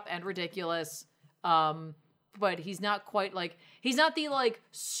the top and ridiculous. But he's not quite like, he's not the like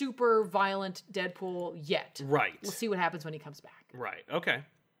super violent Deadpool yet. Right. We'll see what happens when he comes back. Right. Okay.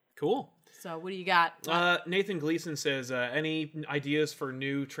 Cool. So what do you got? Nathan Gleason says, any ideas for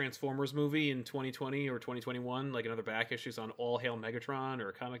new Transformers movie in 2020 or 2021, like another back issues on All Hail Megatron or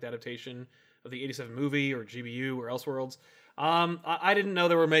a comic adaptation of the 87 movie or GBU or Elseworlds? I didn't know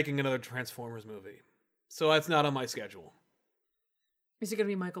they were making another Transformers movie, so that's not on my schedule. Is it going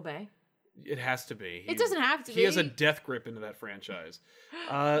to be Michael Bay? It has to be. It doesn't have to be. He has a death grip into that franchise.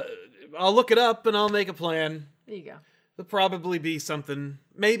 I'll look it up and I'll make a plan. There you go. There'll probably be something.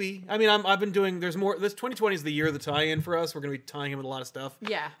 Maybe. I mean, I've been doing. There's more. This 2020 is the year of the tie-in for us. We're gonna be tying in with a lot of stuff.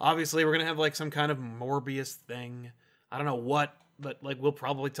 Yeah. Obviously, we're gonna have like some kind of Morbius thing. I don't know what, but like we'll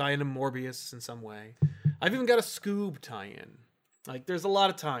probably tie into Morbius in some way. I've even got a Scoob tie-in. Like, there's a lot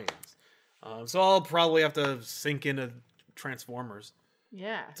of tie-ins. So I'll probably have to sink into Transformers.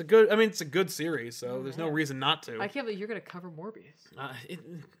 Yeah. It's a good series, so there's no reason not to. I can't believe you're going to cover Morbius.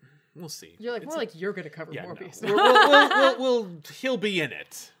 We'll see. You're like, more like you're going to cover Yeah, Morbius. no. He'll be in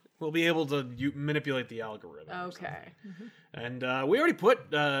it. We'll be able to manipulate the algorithm. Okay. And we already put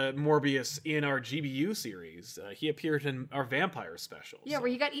Morbius in our GBU series. He appeared in our vampire special. Yeah, where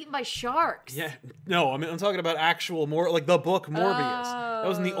he got eaten by sharks. Yeah. No, I mean, I'm talking about actual like the book Morbius. That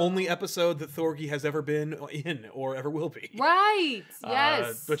was in the only episode that Thorgy has ever been in or ever will be. Right.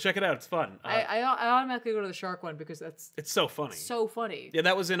 Yes. But check it out. It's fun. I automatically go to the shark one because that's it's so funny. so funny. Yeah,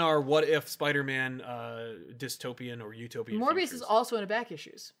 that was in our What If Spider-Man dystopian or utopian Morbius futures. is also in a back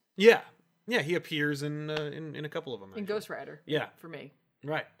issues. Yeah. Yeah, he appears in a couple of them. In actually. Ghost Rider. Yeah. For me.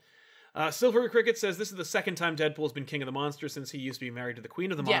 Right. Silver Cricket says this is the second time Deadpool's been king of the monsters since he used to be married to the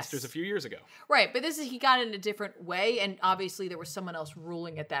queen of the monsters a few years ago. Right, but he got it in a different way, and obviously there was someone else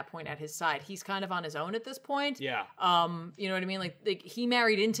ruling at that point at his side. He's kind of on his own at this point. Yeah. You know what I mean? Like he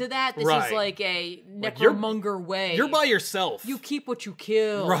married into that. This Right. is like a Like, you're- necromonger way. You're by yourself. You keep what you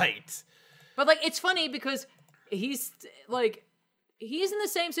kill. Right. But like it's funny because he's in the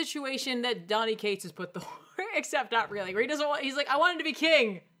same situation that Donny Cates has put Thor, except not really. Where he doesn't want. He's like, I wanted to be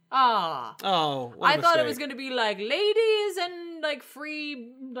king. Ah. Oh, what a I thought it mistake. was going to be like ladies and like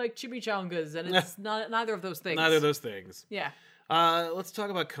free like chimichangas, and it's not neither of those things. Neither of those things. Yeah. Let's talk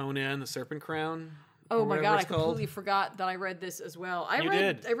about Conan, the Serpent Crown. Oh or my whatever god, I it's called. completely forgot that I read this as well. I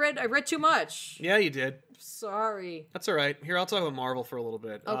did. read too much. Yeah, you did. Sorry. That's all right. Here, I'll talk about Marvel for a little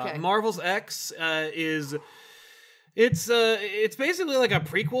bit. Okay. Marvel's X is. It's basically like a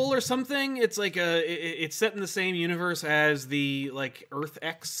prequel or something. It's like it's set in the same universe as the like Earth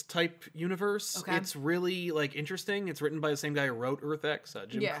X type universe. Okay. It's really like interesting. It's written by the same guy who wrote Earth X,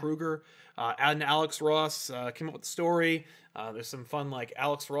 Jim Yeah. Kruger, and Alex Ross came up with the story. There's some fun like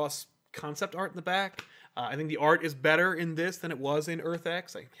Alex Ross concept art in the back. I think the art is better in this than it was in Earth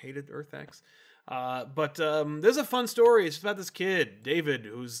X. I hated Earth X, but there's a fun story. It's just about this kid David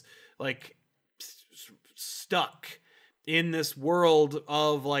who's like stuck in this world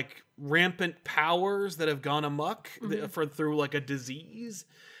of like rampant powers that have gone amok through like a disease,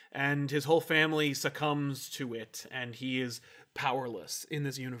 and his whole family succumbs to it, and he is powerless in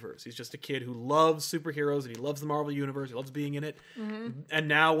this universe. He's just a kid who loves superheroes, and he loves the Marvel universe. He loves being in it. And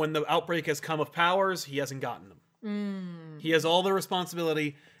now when the outbreak has come of powers, he hasn't gotten them. He has all the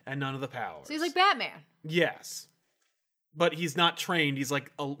responsibility and none of the powers. So he's like Batman. Yes. But he's not trained. He's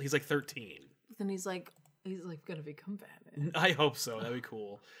like 13. Then he's like gonna become Batman. I hope so. That'd be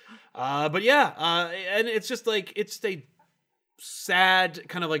cool. But yeah, and it's just like it's a sad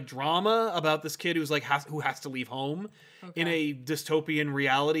kind of like drama about this kid who's like who has to leave home in a dystopian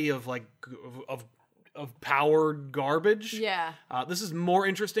reality of like of powered garbage. Yeah. This is more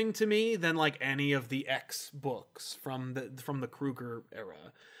interesting to me than like any of the X books from the Kruger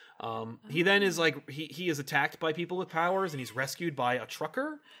era. He then is like he is attacked by people with powers, and he's rescued by a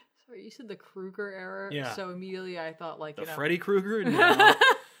trucker. Sorry, you said the Kruger era. Yeah. So immediately I thought like The Freddy Krueger. No.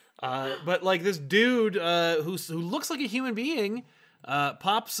 But like this dude who looks like a human being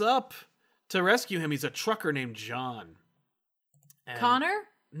pops up to rescue him. He's a trucker named John. And Connor.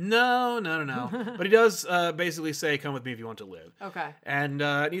 No. But he does basically say, "Come with me if you want to live." Okay. And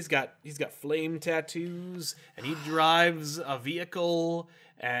he's got flame tattoos, and he drives a vehicle,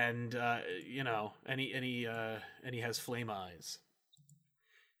 and and he has flame eyes.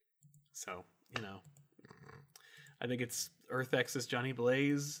 So I think it's Earth X's Johnny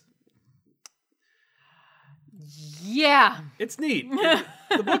Blaze. Yeah. It's neat.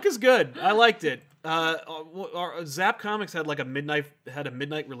 The book is good. I liked it. Zap Comics had a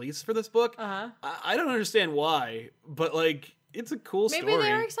midnight release for this book. I don't understand why, but like it's a cool story. Maybe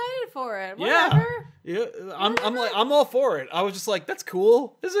they're excited for it. Whatever. Yeah. I'm all for it. I was just like, that's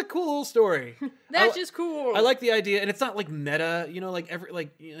cool. This is a cool little story. That's just cool. I like the idea, and it's not like meta,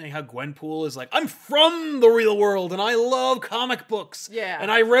 how Gwenpool is like, I'm from the real world and I love comic books. Yeah.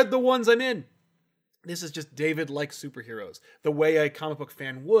 And I read the ones I'm in. This is just David likes superheroes the way a comic book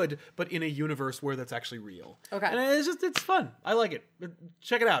fan would, but in a universe where that's actually real. Okay. And it's fun. I like it.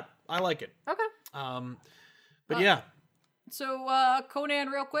 Check it out. I like it. Okay. But yeah. So Conan,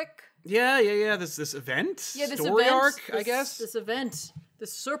 real quick. Yeah. This event. Yeah, this story event, arc, I guess. This event, the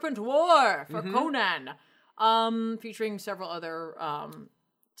Serpent War for Conan, featuring several other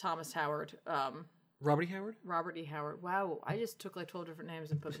Thomas Howard. Robert E. Howard. Wow, I just took like 12 different names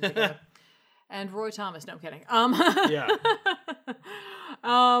and put them together. And Roy Thomas. No, I'm kidding. Yeah.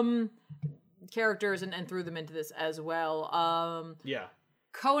 Characters and threw them into this as well. Yeah.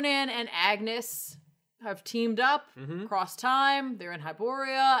 Conan and Agnes have teamed up across time. They're in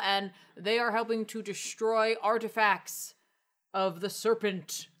Hyboria, and they are helping to destroy artifacts of the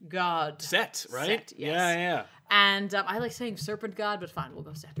Serpent God. Set, right? Set, yes. Yeah. And I like saying Serpent God, but fine, we'll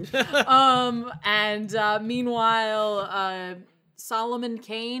go Set. Meanwhile, Solomon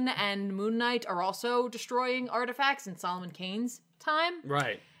Kane and Moon Knight are also destroying artifacts in Solomon Kane's time.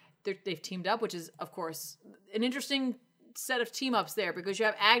 Right. They've teamed up, which is, of course, an interesting set of team ups there, because you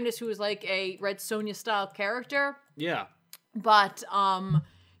have Agnes, who is like a Red Sonja style character. Yeah. But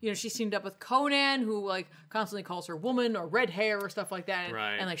she's teamed up with Conan, who like constantly calls her woman or red hair or stuff like that.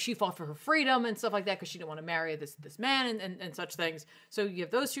 Right. And like she fought for her freedom and stuff like that because she didn't want to marry this man and such things. So you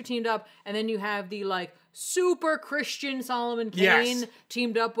have those two teamed up, and then you have the like super Christian Solomon Kane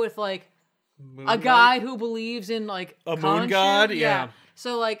teamed up with like a guy who believes in like a moon god. Yeah.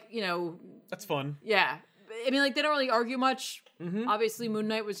 So like that's fun. Yeah. I mean, like, they don't really argue much. Obviously, Moon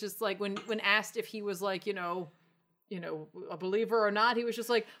Knight was just like, when asked if he was like, a believer or not, he was just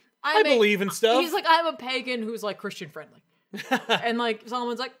like, I believe in stuff. He's like, I'm a pagan who's like Christian friendly. And like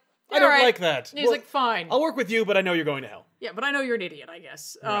Solomon's like, I don't like that. And he's like, fine. I'll work with you, but I know you're going to hell. Yeah, but I know you're an idiot, I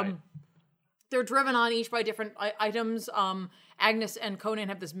guess. Right. They're driven on each by different items. Agnes and Conan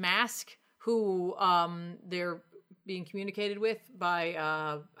have this mask who they're being communicated with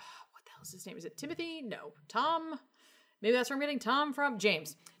by what's his name? Is it Timothy? No. Tom? Maybe that's where I'm getting Tom from?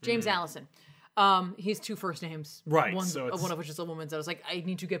 James Allison. He's two first names. Right. One of which is a woman's. I was like, I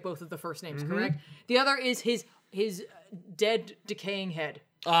need to get both of the first names correct. The other is his dead, decaying head.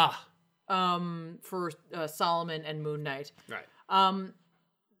 For Solomon and Moon Knight. Right.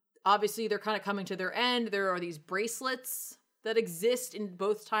 Obviously, they're kind of coming to their end. There are these bracelets that exist in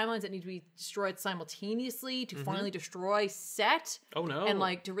both timelines that need to be destroyed simultaneously to finally destroy Set. Oh no. And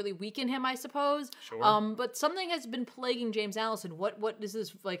like to really weaken him, I suppose. Sure. But something has been plaguing James Allison. What is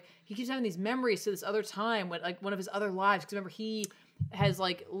this like? He keeps having these memories to this other time, when like one of his other lives. Because remember, he has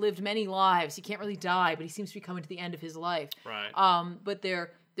like lived many lives. He can't really die, but he seems to be coming to the end of his life. Right. But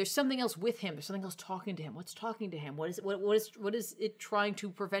there's something else with him. There's something else talking to him. What's talking to him? What is it trying to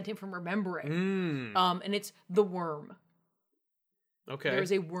prevent him from remembering? And it's the worm. Okay. There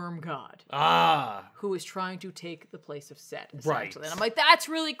is a worm god who is trying to take the place of Set, essentially. Right. And I'm like, that's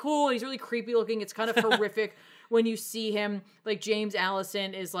really cool. He's really creepy looking. It's kind of horrific when you see him. Like, James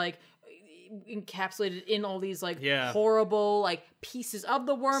Allison is, like, encapsulated in all these, like, horrible, like, pieces of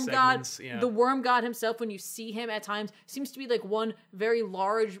the worm Segments, god. yeah. The worm god himself, when you see him at times, seems to be, like, one very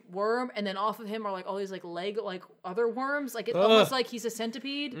large worm, and then off of him are, like, all these, like, like, other worms. Like, it's almost like he's a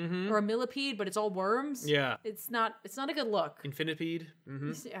centipede or a millipede, but it's all worms. Yeah. It's not a good look. Infinipede.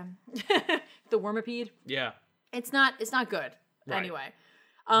 Mm-hmm. Yeah. The wormipede. Yeah. It's not good. Right. Anyway.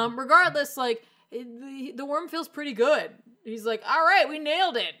 Regardless, like, the worm feels pretty good. He's like, all right, we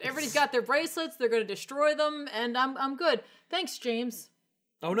nailed it. Everybody's got their bracelets. They're going to destroy them, and I'm good. Thanks, James.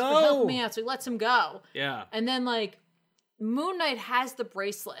 Oh, For helping me out. So he lets him go. Yeah. And then, like, Moon Knight has the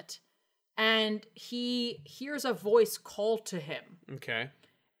bracelet, and he hears a voice call to him. Okay.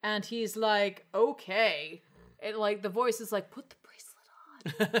 And he's like, okay. And, like, the voice is like, put the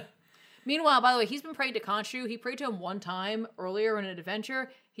bracelet on. Meanwhile, by the way, he's been praying to Khonshu. He prayed to him one time earlier in an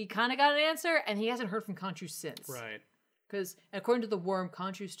adventure. He kind of got an answer, and he hasn't heard from Khonshu since. Right. Because, according to the worm,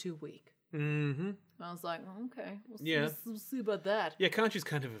 Khonshu's too weak. Mm-hmm. I was like, oh, okay. Yeah. We'll see about that. Yeah, Khonshu's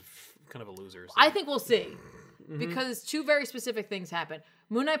kind of a loser. So. I think we'll see. Because two very specific things happen.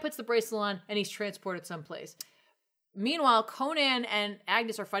 Moon Knight puts the bracelet on, and he's transported someplace. Meanwhile, Conan and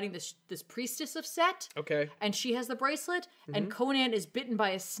Agnes are fighting this priestess of Set. Okay. And she has the bracelet, and Conan is bitten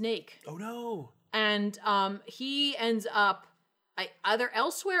by a snake. Oh, no. And he ends up either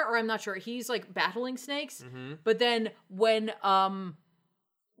elsewhere, or I'm not sure. He's, like, battling snakes. But then when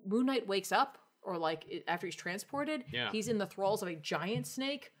Moon Knight wakes up, or, like, after he's transported, he's in the thralls of a giant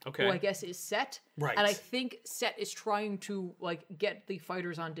snake, who I guess is Set. Right. And I think Set is trying to, like, get the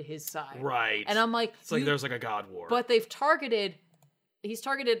fighters onto his side. Right. And I'm like... It's like there's, like, a god war. But he's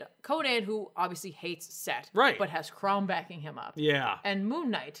targeted Conan, who obviously hates Set. Right. But has Crom backing him up. Yeah. And Moon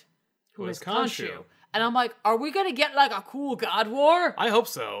Knight, who is is Khonshu. Khonshu. And I'm like, are we going to get, like, a cool god war? I hope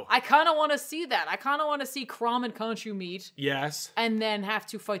so. I kind of want to see that. I kind of want to see Crom and Khonshu meet. Yes. And then have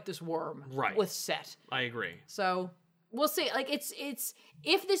to fight this worm. Right. With Set. I agree. So, we'll see. Like, it's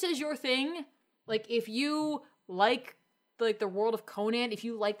if this is your thing, like, if you like the world of Conan, if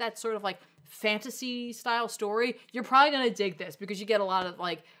you like that sort of, like, fantasy style story, you're probably going to dig this, because you get a lot of,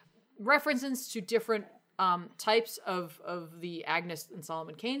 like, references to different types of the Agnes and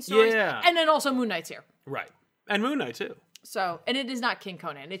Solomon Kane stories. Yeah. And then also Moon Knight's here. Right. And Moon Knight, too. So, and it is not King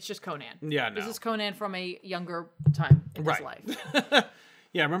Conan. It's just Conan. Yeah, no. This is Conan from a younger time in his life.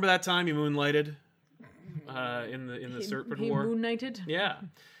 Yeah, remember that time you moonlighted in the Serpent He War? Moon Knighted? Yeah.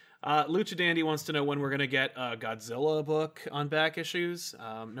 Lucha Dandy wants to know when we're going to get a Godzilla book on back issues.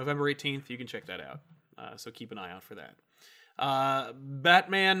 November 18th, you can check that out. So keep an eye out for that.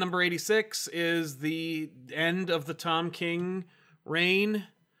 Batman number 86 is the end of the Tom King reign.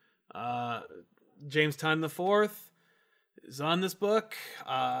 James Tynion IV is on this book.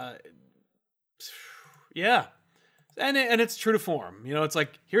 Yeah. And it's true to form. You know, it's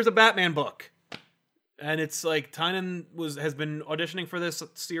like, here's a Batman book. And it's like Tynion has been auditioning for this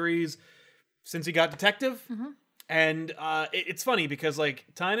series since he got Detective. And it's funny because, like,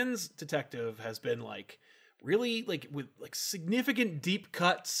 Tynion's Detective has been, like, really, like, with, like, significant deep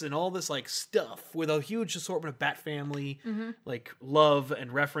cuts and all this, like, stuff with a huge assortment of Bat Family, like, love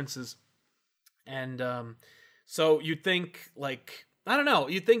and references. And so you'd think, like, I don't know,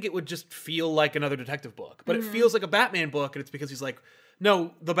 you'd think it would just feel like another detective book. But it feels like a Batman book, and it's because he's like,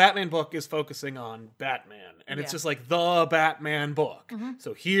 no, the Batman book is focusing on Batman. And it's just like the Batman book.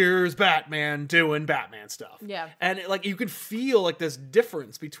 So here's Batman doing Batman stuff. Yeah. And, like, you can feel, like, this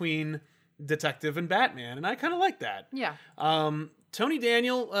difference between Detective and Batman, and I kind of like that. Yeah. Tony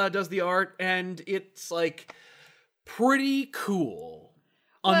Daniel does the art, and it's, like, pretty cool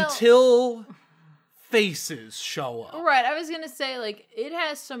until faces show up. Right, I was gonna say, like, it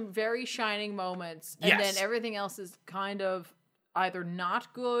has some very shining moments, and Yes. then everything else is kind of either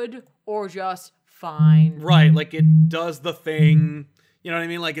not good or just fine. Right, like, it does the thing, you know what I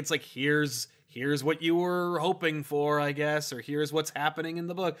mean? Like, it's like, here's what you were hoping for, I guess, or here's what's happening in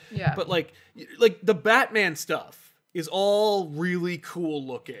the book. Yeah. But, like the Batman stuff is all really cool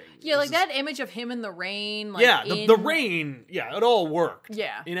looking. Yeah, like that image of him in the rain. Like, Yeah, the rain, yeah, it all worked.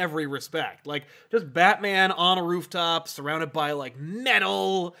 Yeah. In every respect. Like, just Batman on a rooftop surrounded by, like,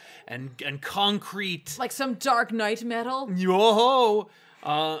 metal and concrete. like some Dark Knight metal. Yo-ho!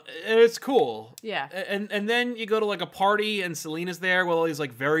 It's cool. Yeah. And then you go to, like, a party and Selina's there with all these,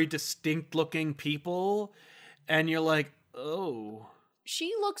 like, very distinct looking people. And you're like, oh.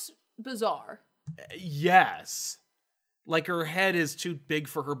 She looks bizarre. Yes. Like her head is too big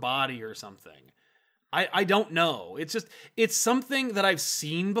for her body or something. I don't know. It's something that I've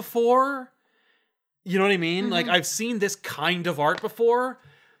seen before. You know what I mean? Like, I've seen this kind of art before.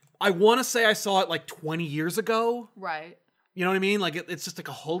 I want to say I saw it like 20 years ago. Right. You know what I mean? Like, it's just like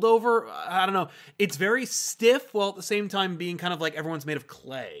a holdover. I don't know. It's very stiff while at the same time being kind of like everyone's made of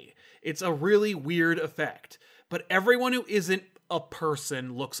clay. It's a really weird effect. But everyone who isn't a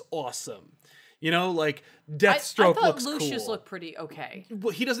person looks awesome. You know, like, Deathstroke I thought looks Lucius cool. looked pretty okay.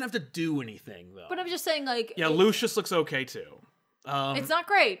 Well, he doesn't have to do anything, though. But I'm just saying, like... Yeah, Lucius looks okay, too. It's not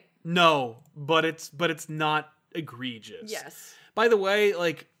great. No, but it's not egregious. Yes. By the way,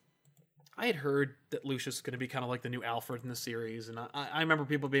 like, I had heard that Lucius is going to be kind of like the new Alfred in the series, and I remember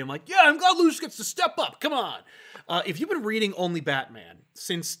people being like, yeah, I'm glad Lucius gets to step up, come on! If you've been reading only Batman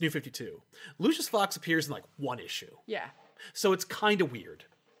since New 52, Lucius Fox appears in, like, one issue. Yeah. So it's kind of weird.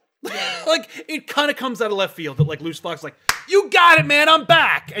 Like, it kind of comes out of left field that, like, Lucius Fox is like, you got it, man, I'm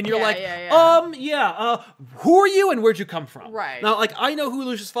back! And you're who are you and where'd you come from? Right. Now, like, I know who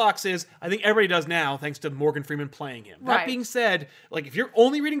Lucius Fox is. I think everybody does now, thanks to Morgan Freeman playing him. That Right. being said, like, if you're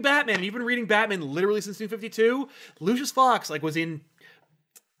only reading Batman, and you've been reading Batman literally since New 52, Lucius Fox, like, was in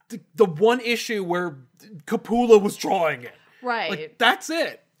the one issue where Capullo was drawing it. Right. Like, that's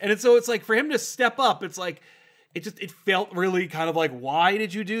it. And so it's like, for him to step up, it's like, it felt really kind of like, why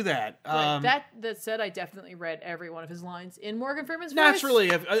did you do that? Right. That said, I definitely read every one of his lines in Morgan Freeman's voice.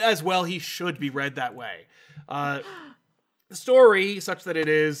 Naturally, as well, he should be read that way. The story, such that it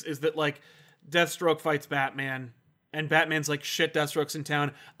is that, like, Deathstroke fights Batman, and Batman's like, shit, Deathstroke's in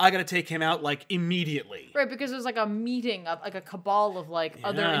town. I gotta take him out, like, immediately. Right, because there's like a meeting of like a cabal of like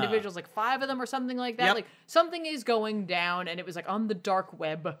other Yeah. individuals, like 5 of them or something like that. Yep. Like something is going down, and it was like on the dark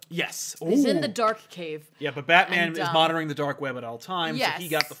web. Yes. He's in Ooh. the dark cave. Yeah, but Batman And, is monitoring the dark web at all times, yes. so he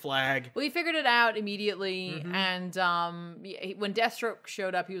got the flag. Well, he figured it out immediately, Mm-hmm. and when Deathstroke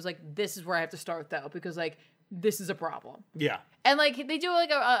showed up, he was like, "This is where I have to start, though, because like this is a problem." Yeah. And like they do like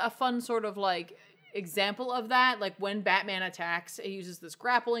a fun sort of like example of that. Like when Batman attacks, he uses this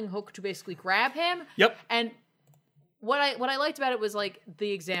grappling hook to basically grab him. Yep. And what I liked about it was like the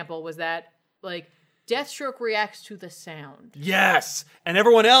example was that like Deathstroke reacts to the sound. Yes. And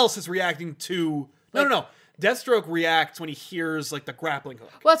everyone else is reacting to... No. Deathstroke reacts when he hears, like, the grappling hook.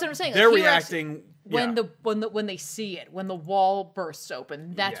 Well, that's what I'm saying. They're Like, he reacts reacting... when yeah. when they see it, when the wall bursts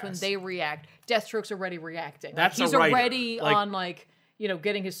open. That's when Yes. they react. Deathstroke's already reacting. Like, That's a he's writer. already Like- on like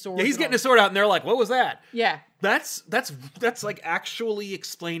getting his sword. Yeah, he's and getting all- his sword out, and they're like, what was that? Yeah. That's like actually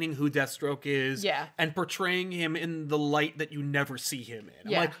explaining who Deathstroke is, Yeah. and portraying him in the light that you never see him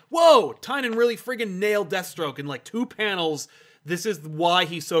in. Yeah. I'm like, whoa, Tynan really friggin' nailed Deathstroke in like 2 panels. This is why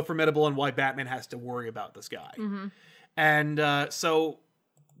he's so formidable and why Batman has to worry about this guy. Mm-hmm. And so,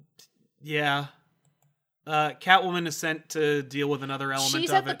 yeah. Catwoman is sent to deal with another element She's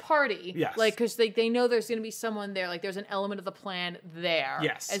of at the it. party. Yes. Like, because they know there's going to be someone there. Like, there's an element of the plan there.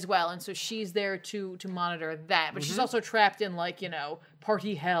 Yes. As well. And so she's there to monitor that. But she's Mm-hmm. also trapped in, like,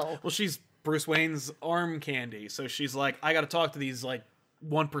 party hell. Well, she's Bruce Wayne's arm candy, so she's like, I gotta talk to these, like,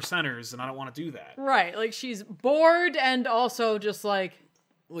 1%ers, and I don't want to do that. Right. Like, she's bored and also just, like,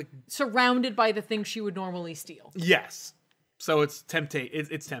 surrounded by the things she would normally steal. Yes. So it's tempting.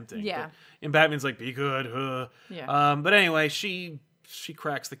 It's tempting. Yeah. But, and Batman's like, be good. Yeah. But anyway, she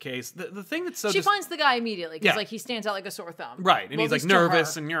cracks the case. The thing that's so She finds the guy immediately because, Yeah. like, he stands out like a sore thumb. right, and Well, he's at like least to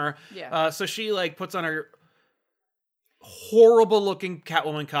nervous, her. and you're Yeah. So she like puts on her horrible looking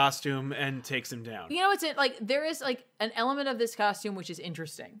Catwoman costume and takes him down. You know, it's like there is like an element of this costume which is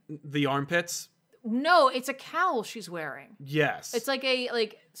interesting. The armpits. No, it's a cowl she's wearing. Yes. It's like a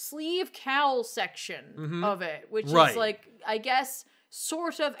sleeve cowl section of it, which Right. is like I guess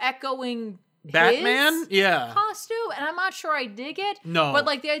sort of echoing Batman. his Yeah. costume, and I'm not sure I dig it. No. but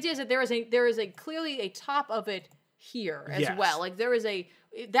like the idea is that there is a clearly a top of it here as Yes. well. Like there is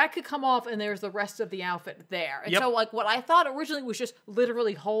that could come off, and there's the rest of the outfit there. And Yep. so like what I thought originally was just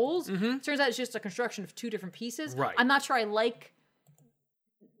literally holes. Turns out it's just a construction of 2 different pieces. Right. I'm not sure I like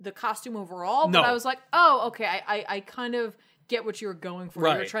the costume overall, but No. I was like, oh, okay, I kind of get what you were going for.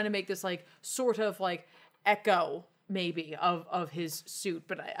 You're Right. trying to make this like sort of like echo maybe of his suit,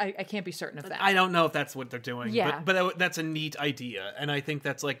 but I can't be certain of that. I don't know if that's what they're doing. Yeah. But that's a neat idea, and I think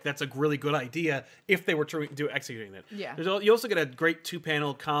that's a really good idea if they were executing it. Yeah. You also get a great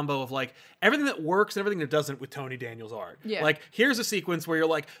 2-panel combo of like everything that works and everything that doesn't with Tony Daniel's art. Yeah. Like here's a sequence where you're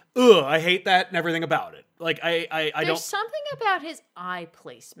like, ugh, I hate that and everything about it. Like I There's don't. something about his eye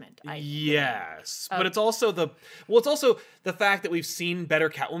placement. Yes, but it's also the fact that we've seen better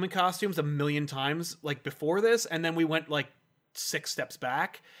Catwoman costumes a million times like before this, and then we went like 6 steps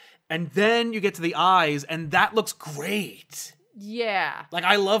back, and then you get to the eyes, and that looks great. Yeah. Like,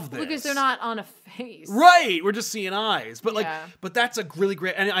 I love this. Because they're not on a face. Right, we're just seeing eyes. But, like, Yeah. but that's a really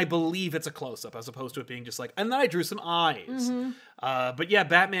great, and I believe it's a close-up as opposed to it being just like, and then I drew some eyes. Mm-hmm. But yeah,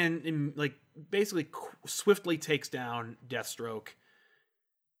 Batman, like, basically swiftly takes down Deathstroke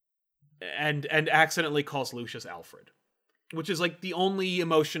and accidentally calls Lucius Alfred, which is like the only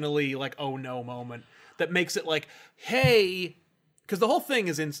emotionally like oh no moment that makes it like, hey, because the whole thing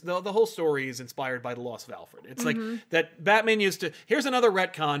is the whole story is inspired by the loss of Alfred. It's like that Batman used to. Here's another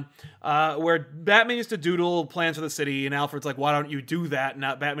retcon where Batman used to doodle plans for the city, and Alfred's like, "Why don't you do that?" And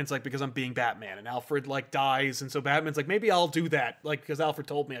Batman's like, "Because I'm being Batman." And Alfred like dies, and so Batman's like, "Maybe I'll do that," like because Alfred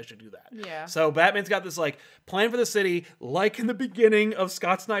told me I should do that. Yeah. So Batman's got this like plan for the city, like in the beginning of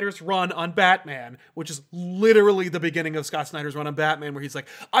Scott Snyder's run on Batman, which is literally the beginning of Scott Snyder's run on Batman, where he's like,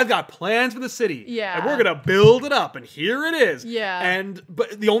 "I've got plans for the city, Yeah. and we're gonna build it up, and here it is." Yeah.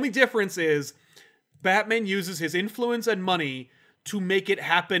 But the only difference is Batman uses his influence and money to make it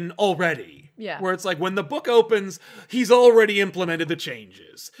happen already. Yeah. Where it's like when the book opens, he's already implemented the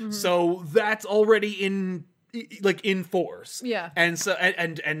changes. So that's already in force. Yeah. And so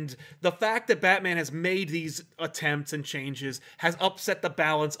and the fact that Batman has made these attempts and changes has upset the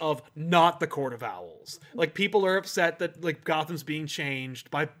balance of not the Court of Owls. Like people are upset that like Gotham's being changed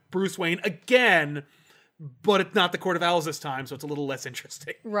by Bruce Wayne again. But it's not the Court of Owls this time, so it's a little less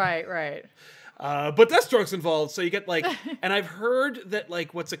interesting. Right. But Deathstroke's involved, so you get like, and I've heard that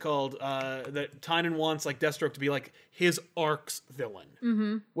like, what's it called? That Tynan wants like Deathstroke to be like his arc's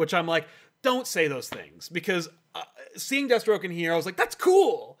villain, which I'm like, don't say those things because seeing Deathstroke in here, I was like, that's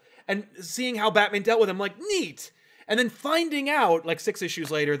cool, and seeing how Batman dealt with him, like, neat. And then finding out like 6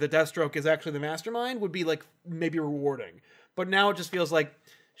 issues later that Deathstroke is actually the mastermind would be like maybe rewarding, but now it just feels like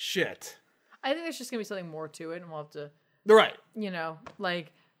shit. I think there's just gonna be something more to it, and we'll have to, Right.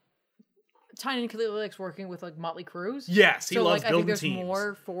 Like Tynan clearly likes working with like Motley Crue. Yes, he loves I building think there's teams.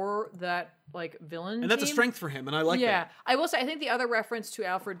 more for that like villain, And that's a team. strength for him, and I like Yeah, that. I will say I think the other reference to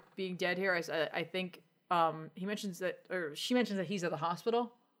Alfred being dead here, I think he mentions that, or she mentions that he's at the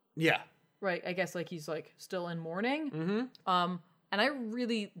hospital. Yeah. Right. I guess like he's like still in mourning. Mm-hmm. And I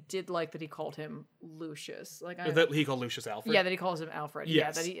really did like that he called him Lucius. Like That he called Lucius Alfred. Yeah, that he calls him Alfred.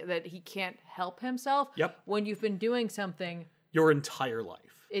 Yes. Yeah, that he can't help himself. Yep. When you've been doing something Your entire life.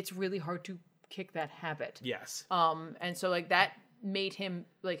 it's really hard to kick that habit. Yes. And so like that made him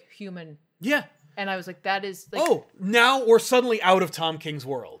like human. Yeah. And I was like, that is like, Oh, now we're suddenly out of Tom King's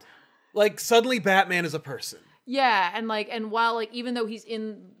world. Like suddenly Batman is a person. yeah, and while like even though he's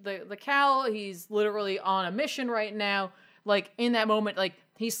in the cowl, he's literally on a mission right now. Like in that moment, like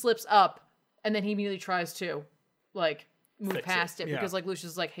he slips up and then he immediately tries to like move Fix past it, it yeah. because like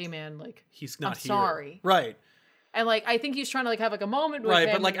Lucius is like, hey man, like He's not I'm here. sorry. Right. And like I think he's trying to like have like a moment with Right,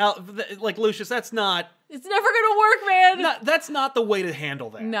 him. but like Lucius, that's not it's never gonna work, man. that's not the way to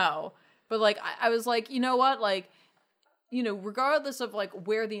handle that. No. But like I was like, you know what? Like, regardless of like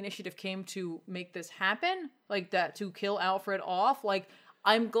where the initiative came to make this happen, like that to kill Alfred off, like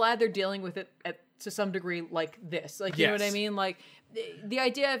I'm glad they're dealing with it to some degree like this. Like you know what I Yes. mean? Like the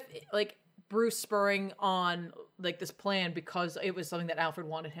idea of like Bruce spurring on like this plan because it was something that Alfred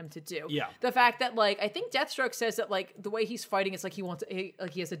wanted him to do. Yeah. The fact that like I think Deathstroke says that like the way he's fighting, it's like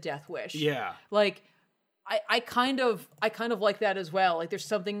he has a death wish. Yeah. Like I kind of like that as well. Like there's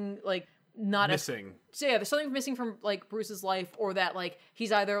something like not Missing. So yeah, there's something missing from like Bruce's life, or that like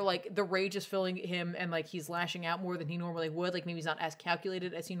he's either like the rage is filling him and like he's lashing out more than he normally would. Like maybe he's not as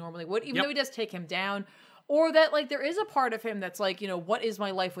calculated as he normally would, even Yep. though he does take him down. Or that like there is a part of him that's like, what is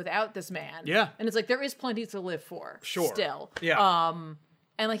my life without this man? Yeah. And it's like there is plenty to live for. Sure. Still. Yeah.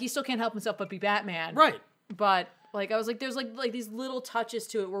 And like he still can't help himself but be Batman. Right. But like I was like, there's like these little touches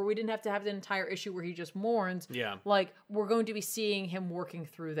to it where we didn't have to have an entire issue where he just mourns. Yeah. Like we're going to be seeing him working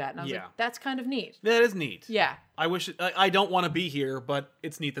through that. And I was Yeah. like, that's kind of neat. That is neat. Yeah. I wish I don't want to be here, but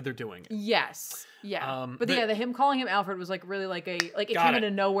it's neat that they're doing it. Yes. Yeah. But the- the him calling him Alfred was like really like it Got came it. out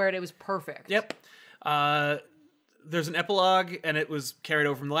of nowhere and it was perfect. Yep. There's an epilogue, and it was carried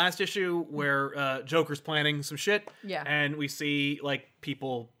over from the last issue where Joker's planning some shit. Yeah. And we see like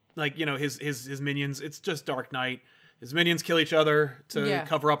people, like his minions. It's just Dark Knight. His minions kill each other to Yeah.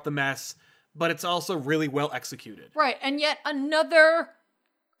 cover up the mess, but it's also really well executed. Right. And yet another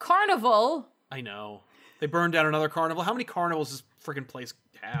carnival. I know. They burned down another carnival. How many carnivals does freaking place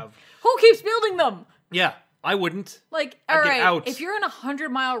have? Who keeps building them? Yeah, I wouldn't. Like, I'd all get right, out. if you're in a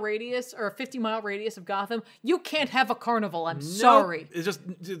 100-mile radius or a 50-mile radius of Gotham, you can't have a carnival. I'm sorry. It's just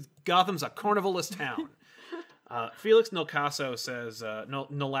Gotham's a carnivalist town. Felix Nolasco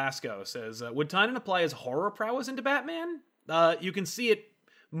says, would Tynan apply his horror prowess into Batman? You can see it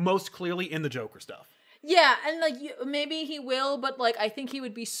most clearly in the Joker stuff. Yeah, and like maybe he will, but like I think he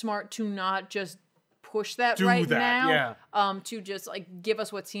would be smart to not just push that Do right that, now. yeah. To just like give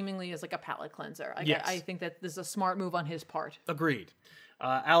us what seemingly is like a palate cleanser. Like, Yes. I think that this is a smart move on his part. Agreed.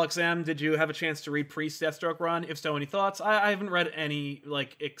 Alex M., did you have a chance to read Priest's Deathstroke run? If so, any thoughts? I haven't read any,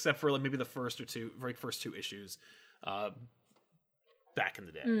 like, except for like maybe the first two issues. Back in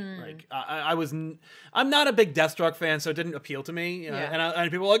the day, like I'm not a big Deathstroke fan, so it didn't appeal to me. And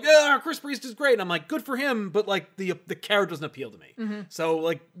people are like, "Yeah, Chris Priest is great," and I'm like, "Good for him," but like the character doesn't appeal to me. So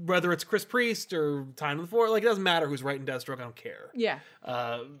like whether it's Chris Priest or Time of the Force, like it doesn't matter who's writing Deathstroke. I don't care. Yeah.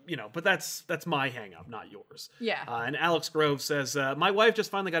 But that's my hang up, not yours. Yeah. And Alex Grove says, my wife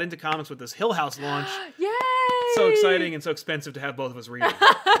just finally got into comics with this Hill House launch. Yay! So exciting and so expensive to have both of us read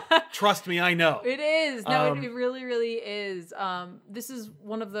it. Trust me, I know. It is. No, it really, really is. This is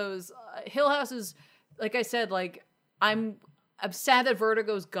one of those Hill House is, like I said, like I'm sad that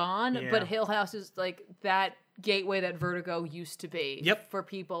Vertigo's gone, Yeah. but Hill House is like that gateway that Vertigo used to be Yep. for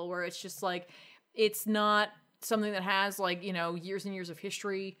people, where it's just like it's not something that has like, you know, years and years of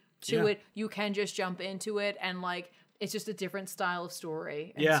history to Yeah. it. You can just jump into it and like it's just a different style of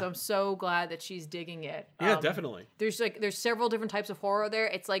story. And Yeah. so I'm so glad that she's digging it. Yeah, definitely. There's several different types of horror there.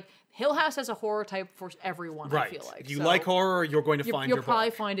 It's like Hill House has a horror type for everyone, Right. I feel like. If you So like horror, you're going to find you'll your probably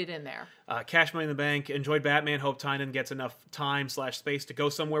book. find it in there. Cash Money in the Bank. Enjoyed Batman. Hope Tynan gets enough time/space to go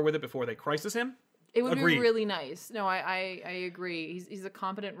somewhere with it before they crisis him. It would Agreed. be really nice. No, I agree. He's a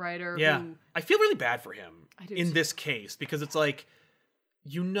competent writer. Yeah. Who, I feel really bad for him do in too. this case because it's like,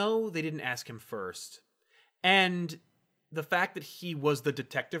 they didn't ask him first. And the fact that he was the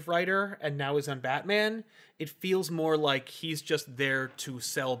detective writer and now is on Batman, it feels more like he's just there to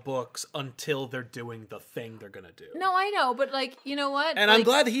sell books until they're doing the thing they're going to do. no, I know, but like, you know what? And like, I'm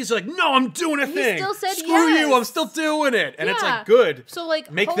glad that he's like, no, I'm doing a thing. still said Screw you, yes. I'm still doing it. And it's Yeah. like, good. So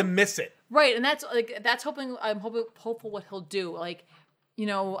like Make them miss it. Right, and that's hoping. I'm hopeful what he'll do. Like, you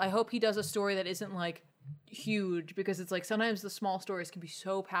know, I hope he does a story that isn't like huge, because it's like sometimes the small stories can be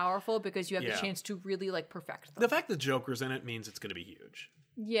so powerful because you have Yeah. the chance to really like perfect them. The fact that Joker's in it means it's going to be huge.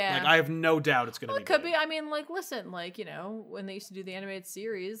 Yeah. Like, I have no doubt it's going to Well, be it could good. be. I mean, like, listen, like, you know, when they used to do the animated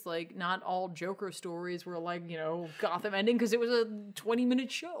series, like, not all Joker stories were like, you know, Gotham ending because it was a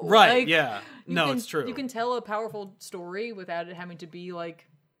 20-minute show. Right, Like, yeah. you No, can- it's true. You can tell a powerful story without it having to be like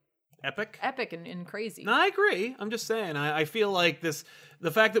Epic? epic and crazy. No, I agree. I'm just saying. I feel like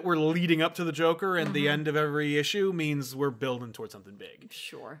the fact that we're leading up to the Joker and the end of every issue means we're building towards something big.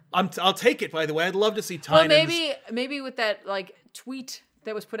 Sure. I'll take it, by the way. I'd love to see Well, Tynan's... maybe with that like tweet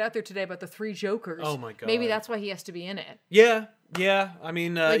that was put out there today about the 3 Jokers. Oh my God. Maybe that's why he has to be in it. Yeah. I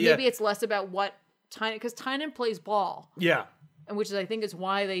mean, Like yeah. maybe it's less about what Tynan, because Tynan plays ball, Yeah. and which is I think is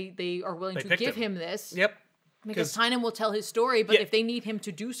why they are willing to picked give him. him this. Yep. Because Tynan will tell his story, but Yeah. if they need him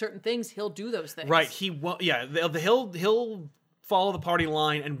to do certain things, he'll do those things. Right. He won't... Yeah. He'll follow the party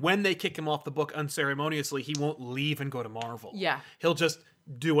line, and when they kick him off the book unceremoniously, he won't leave and go to Marvel. Yeah. He'll just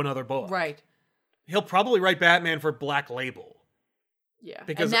do another book. Right. He'll probably write Batman for Black Label. Yeah.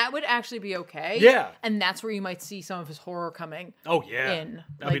 Because- and that would actually be okay. Yeah. And that's where you might see some of his horror coming Oh, yeah. in. That'd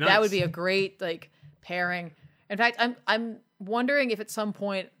Like be that nice. would be a great like pairing. In fact, I'm wondering if at some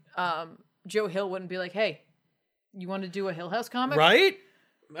point Joe Hill wouldn't be like, "Hey, you want to do a Hill House comic?" Right?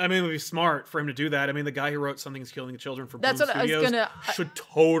 I mean, it would be smart for him to do that. I mean, the guy who wrote Something's Killing the Children for That's Boom what I was Studios gonna- should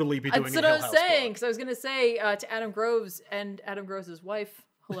totally be doing That's a what Hill I was House saying. book. Because I was gonna say to Adam Groves and Adam Groves' wife,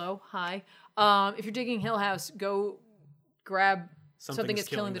 hello, hi. If you're digging Hill House, go grab Something is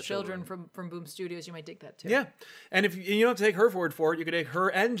Killing the Children from Boom Studios. You might dig that too. Yeah. And if you don't have to take her word for it, you could take her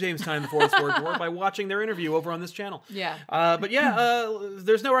and James Tynan IV's word for it by watching their interview over on this channel. Yeah. But yeah,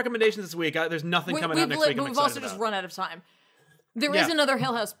 there's no recommendations this week. There's nothing coming out next week I'm We've excited also just about. run out of time. There is Yeah. another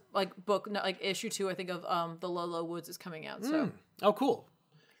Hill House like book, like issue 2, I think, of the Lolo Woods is coming out. So Oh, cool.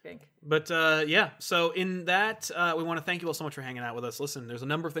 I think. But yeah, so in that, we want to thank you all so much for hanging out with us. Listen, there's a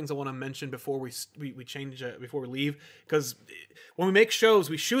number of things I want to mention before we change before we leave, because when we make shows,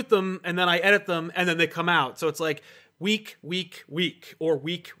 we shoot them and then I edit them and then they come out. So it's like week, or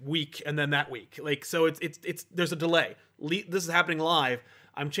week, and then that week. Like, so it's there's a delay. This is happening live.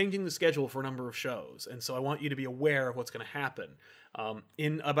 I'm changing the schedule for a number of shows, and so I want you to be aware of what's going to happen.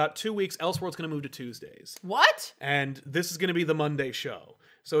 In about 2 weeks, Elseworld's going to move to Tuesdays. What? And this is going to be the Monday show.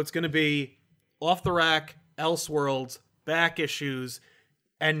 So it's going to be Off the Rack, Elseworlds, back issues,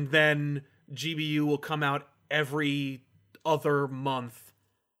 and then GBU will come out every other month.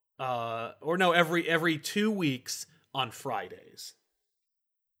 Or no, every 2 weeks on Fridays.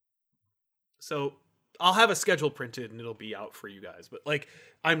 So I'll have a schedule printed and it'll be out for you guys. But like,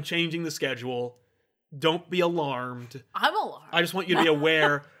 I'm changing the schedule. Don't be alarmed. I'm alarmed. I just want you to be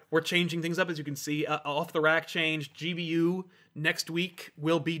aware we're changing things up, as you can see. Off the Rack changed. GBU next week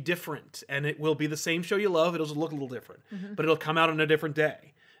will be different, and it will be the same show you love. It'll just look a little different, but it'll come out on a different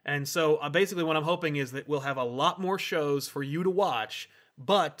day. And so basically what I'm hoping is that we'll have a lot more shows for you to watch,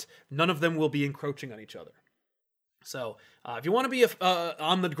 but none of them will be encroaching on each other. So if you want to be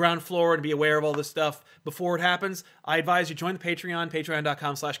on the ground floor and be aware of all this stuff before it happens, I advise you join the Patreon,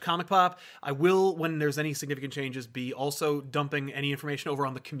 patreon.com/comicpop. I will, when there's any significant changes, be also dumping any information over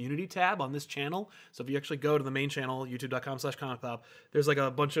on the community tab on this channel. So if you actually go to the main channel, youtube.com/comicpop, there's like a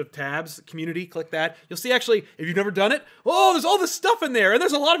bunch of tabs, community, click that. You'll see actually, if you've never done it, there's all this stuff in there, and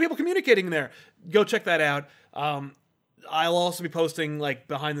there's a lot of people communicating there. Go check that out. I'll also be posting like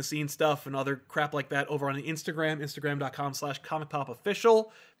behind the scenes stuff and other crap like that over on Instagram, instagram.com/comicpopofficial,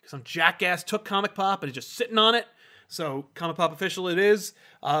 because some jackass took Comic Pop and is just sitting on it. So Comic Pop Official it is.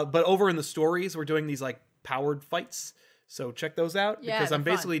 But over in the stories, we're doing these like powered fights. So check those out, because I'm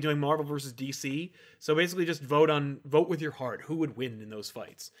basically doing Marvel versus DC. So basically just vote with your heart. Who would win in those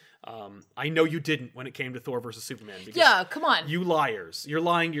fights? I know you didn't when it came to Thor versus Superman. Yeah, come on. You liars. You're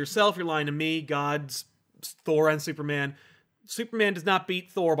lying to yourself. You're lying to me. God's Thor and Superman. Superman does not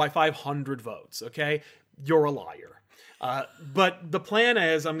beat Thor by 500 votes, okay? You're a liar. But the plan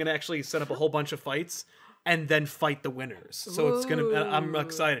is I'm going to actually set up a whole bunch of fights and then fight the winners. So it's going to, I'm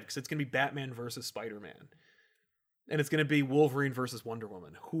excited because it's going to be Batman versus Spider-Man. And it's going to be Wolverine versus Wonder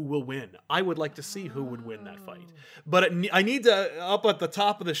Woman. Who will win? I would like to see who would win that fight. But I need to, up at the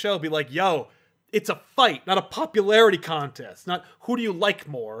top of the show, be like, yo, it's a fight, not a popularity contest. Not who do you like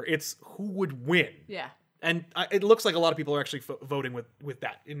more. It's who would win. Yeah. And it looks like a lot of people are actually voting with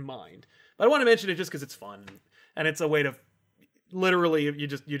that in mind. But I want to mention it just because it's fun. And it's a way to, literally, you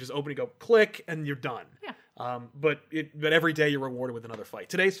just open and go, click, and you're done. Yeah. But every day you're rewarded with another fight.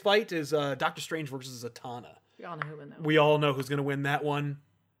 Today's fight is Doctor Strange versus Zatanna. We all know who win that one. We all know who's going to win that one.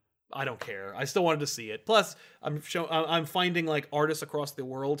 I don't care. I still wanted to see it. Plus, I'm finding like artists across the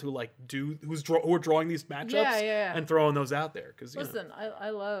world who like who are drawing these matchups and throwing those out there. Because listen,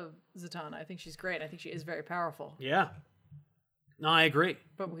 I love Zatanna. I think she's great. I think she is very powerful. Yeah. No, I agree.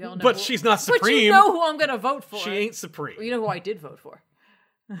 But we all know. But she's not supreme. But you know who I'm going to vote for. She ain't supreme. Well, you know who I did vote for.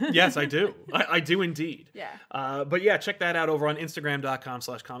 Yes, I do. I do indeed. Yeah. But yeah, check that out over on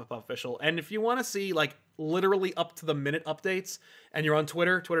Instagram.com/comicpopofficial. And if you want to see like literally up to the minute updates, and you're on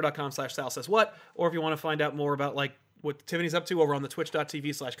Twitter, twitter.com/SalSaysWhat, or if you want to find out more about like what Tiffany's up to over on the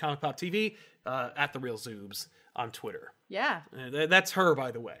twitch.tv/comicpoptv, at the Real Zoobs on Twitter. Yeah. That's her,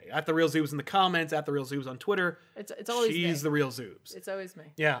 by the way. At the Real Zoobs in the comments, at the Real Zoobs on Twitter. It's always she's me. the Real Zoobs. It's always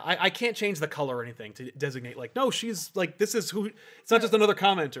me. Yeah, I can't change the color or anything to designate like, no, she's like, this is who. It's not just another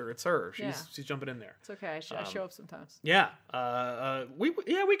commenter. It's her. She's jumping in there. It's okay. I show up sometimes. Yeah.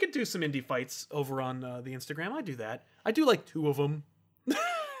 We could do some indie fights over on the Instagram. I do that. I do like 2 of them.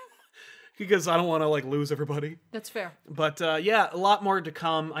 Because I don't want to like lose everybody. That's fair. But yeah, a lot more to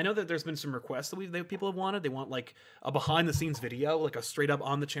come. I know that there's been some requests that people have wanted. They want like a behind the scenes video, like a straight up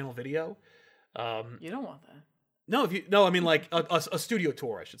on the channel video. You don't want that. No, I mean like a studio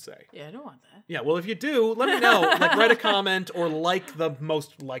tour, I should say. Yeah, I don't want that. Yeah, well, if you do, let me know. Like, write a comment or like the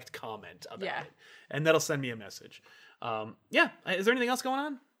most liked comment about it, and that'll send me a message. Yeah, is there anything else going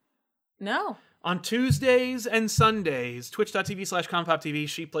on? No. On Tuesdays and Sundays, twitch.tv/comicpoptv,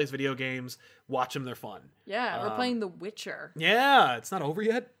 she plays video games. Watch them, they're fun. Yeah, we're playing The Witcher. Yeah, it's not over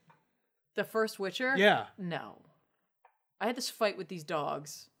yet. The first Witcher? Yeah. No. I had this fight with these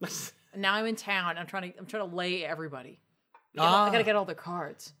dogs. And now I'm in town. I'm trying to lay everybody. I gotta get all their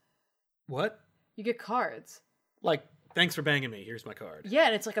cards. What? You get cards. Like, thanks for banging me. Here's my card. Yeah,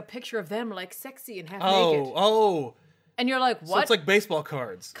 and it's like a picture of them like sexy and half naked. Oh. And you're like, what? So it's like baseball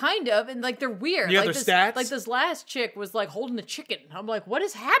cards. Kind of, and like they're weird. You have like their stats? Like this last chick was like holding a chicken. I'm like, what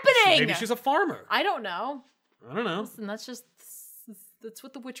is happening? Maybe she's a farmer. I don't know. Listen, that's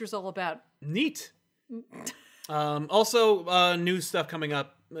what The Witcher's all about. Neat. Also, new stuff coming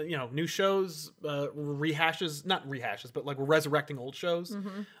up. New shows, rehashes, not rehashes, but like we're resurrecting old shows,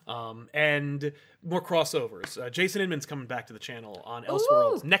 and more crossovers. Jason Inman's coming back to the channel on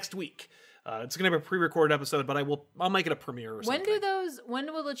Elseworlds next week. It's gonna be a pre-recorded episode, but I'll make it a premiere or something.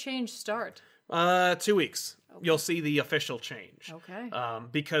 When will the change start? 2 weeks. Okay. You'll see the official change. Okay.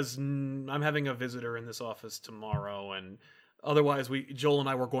 Because I'm having a visitor in this office tomorrow, and otherwise Joel and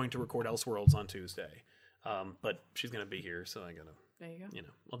I were going to record Elseworlds on Tuesday. But she's gonna be here, so I gotta. There you go.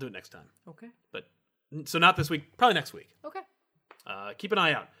 I'll do it next time. Okay. But so not this week, probably next week. Okay. Keep an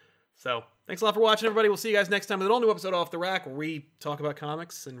eye out So, thanks a lot for watching, everybody. We'll see you guys next time with an all-new episode of Off the Rack, where we talk about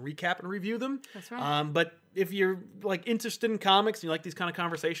comics and recap and review them. That's right. But if you're like interested in comics and you like these kind of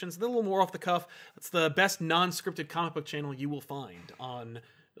conversations, they're a little more off the cuff. It's the best non-scripted comic book channel you will find on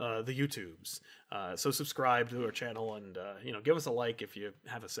the YouTubes. So subscribe to our channel and give us a like if you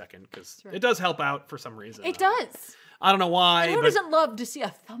have a second, because right. it does help out for some reason. It does. I don't know why. And who doesn't love to see a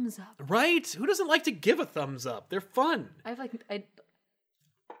thumbs up? Right? Who doesn't like to give a thumbs up? They're fun.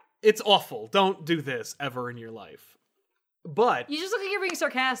 It's awful. Don't do this ever in your life. But You just look like you're being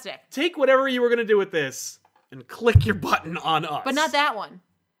sarcastic. take whatever you were going to do with this and click your button on us. But not that one.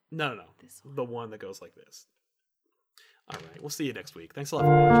 No. The one that goes like this. All right. We'll see you next week. Thanks a lot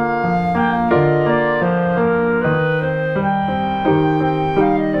for watching.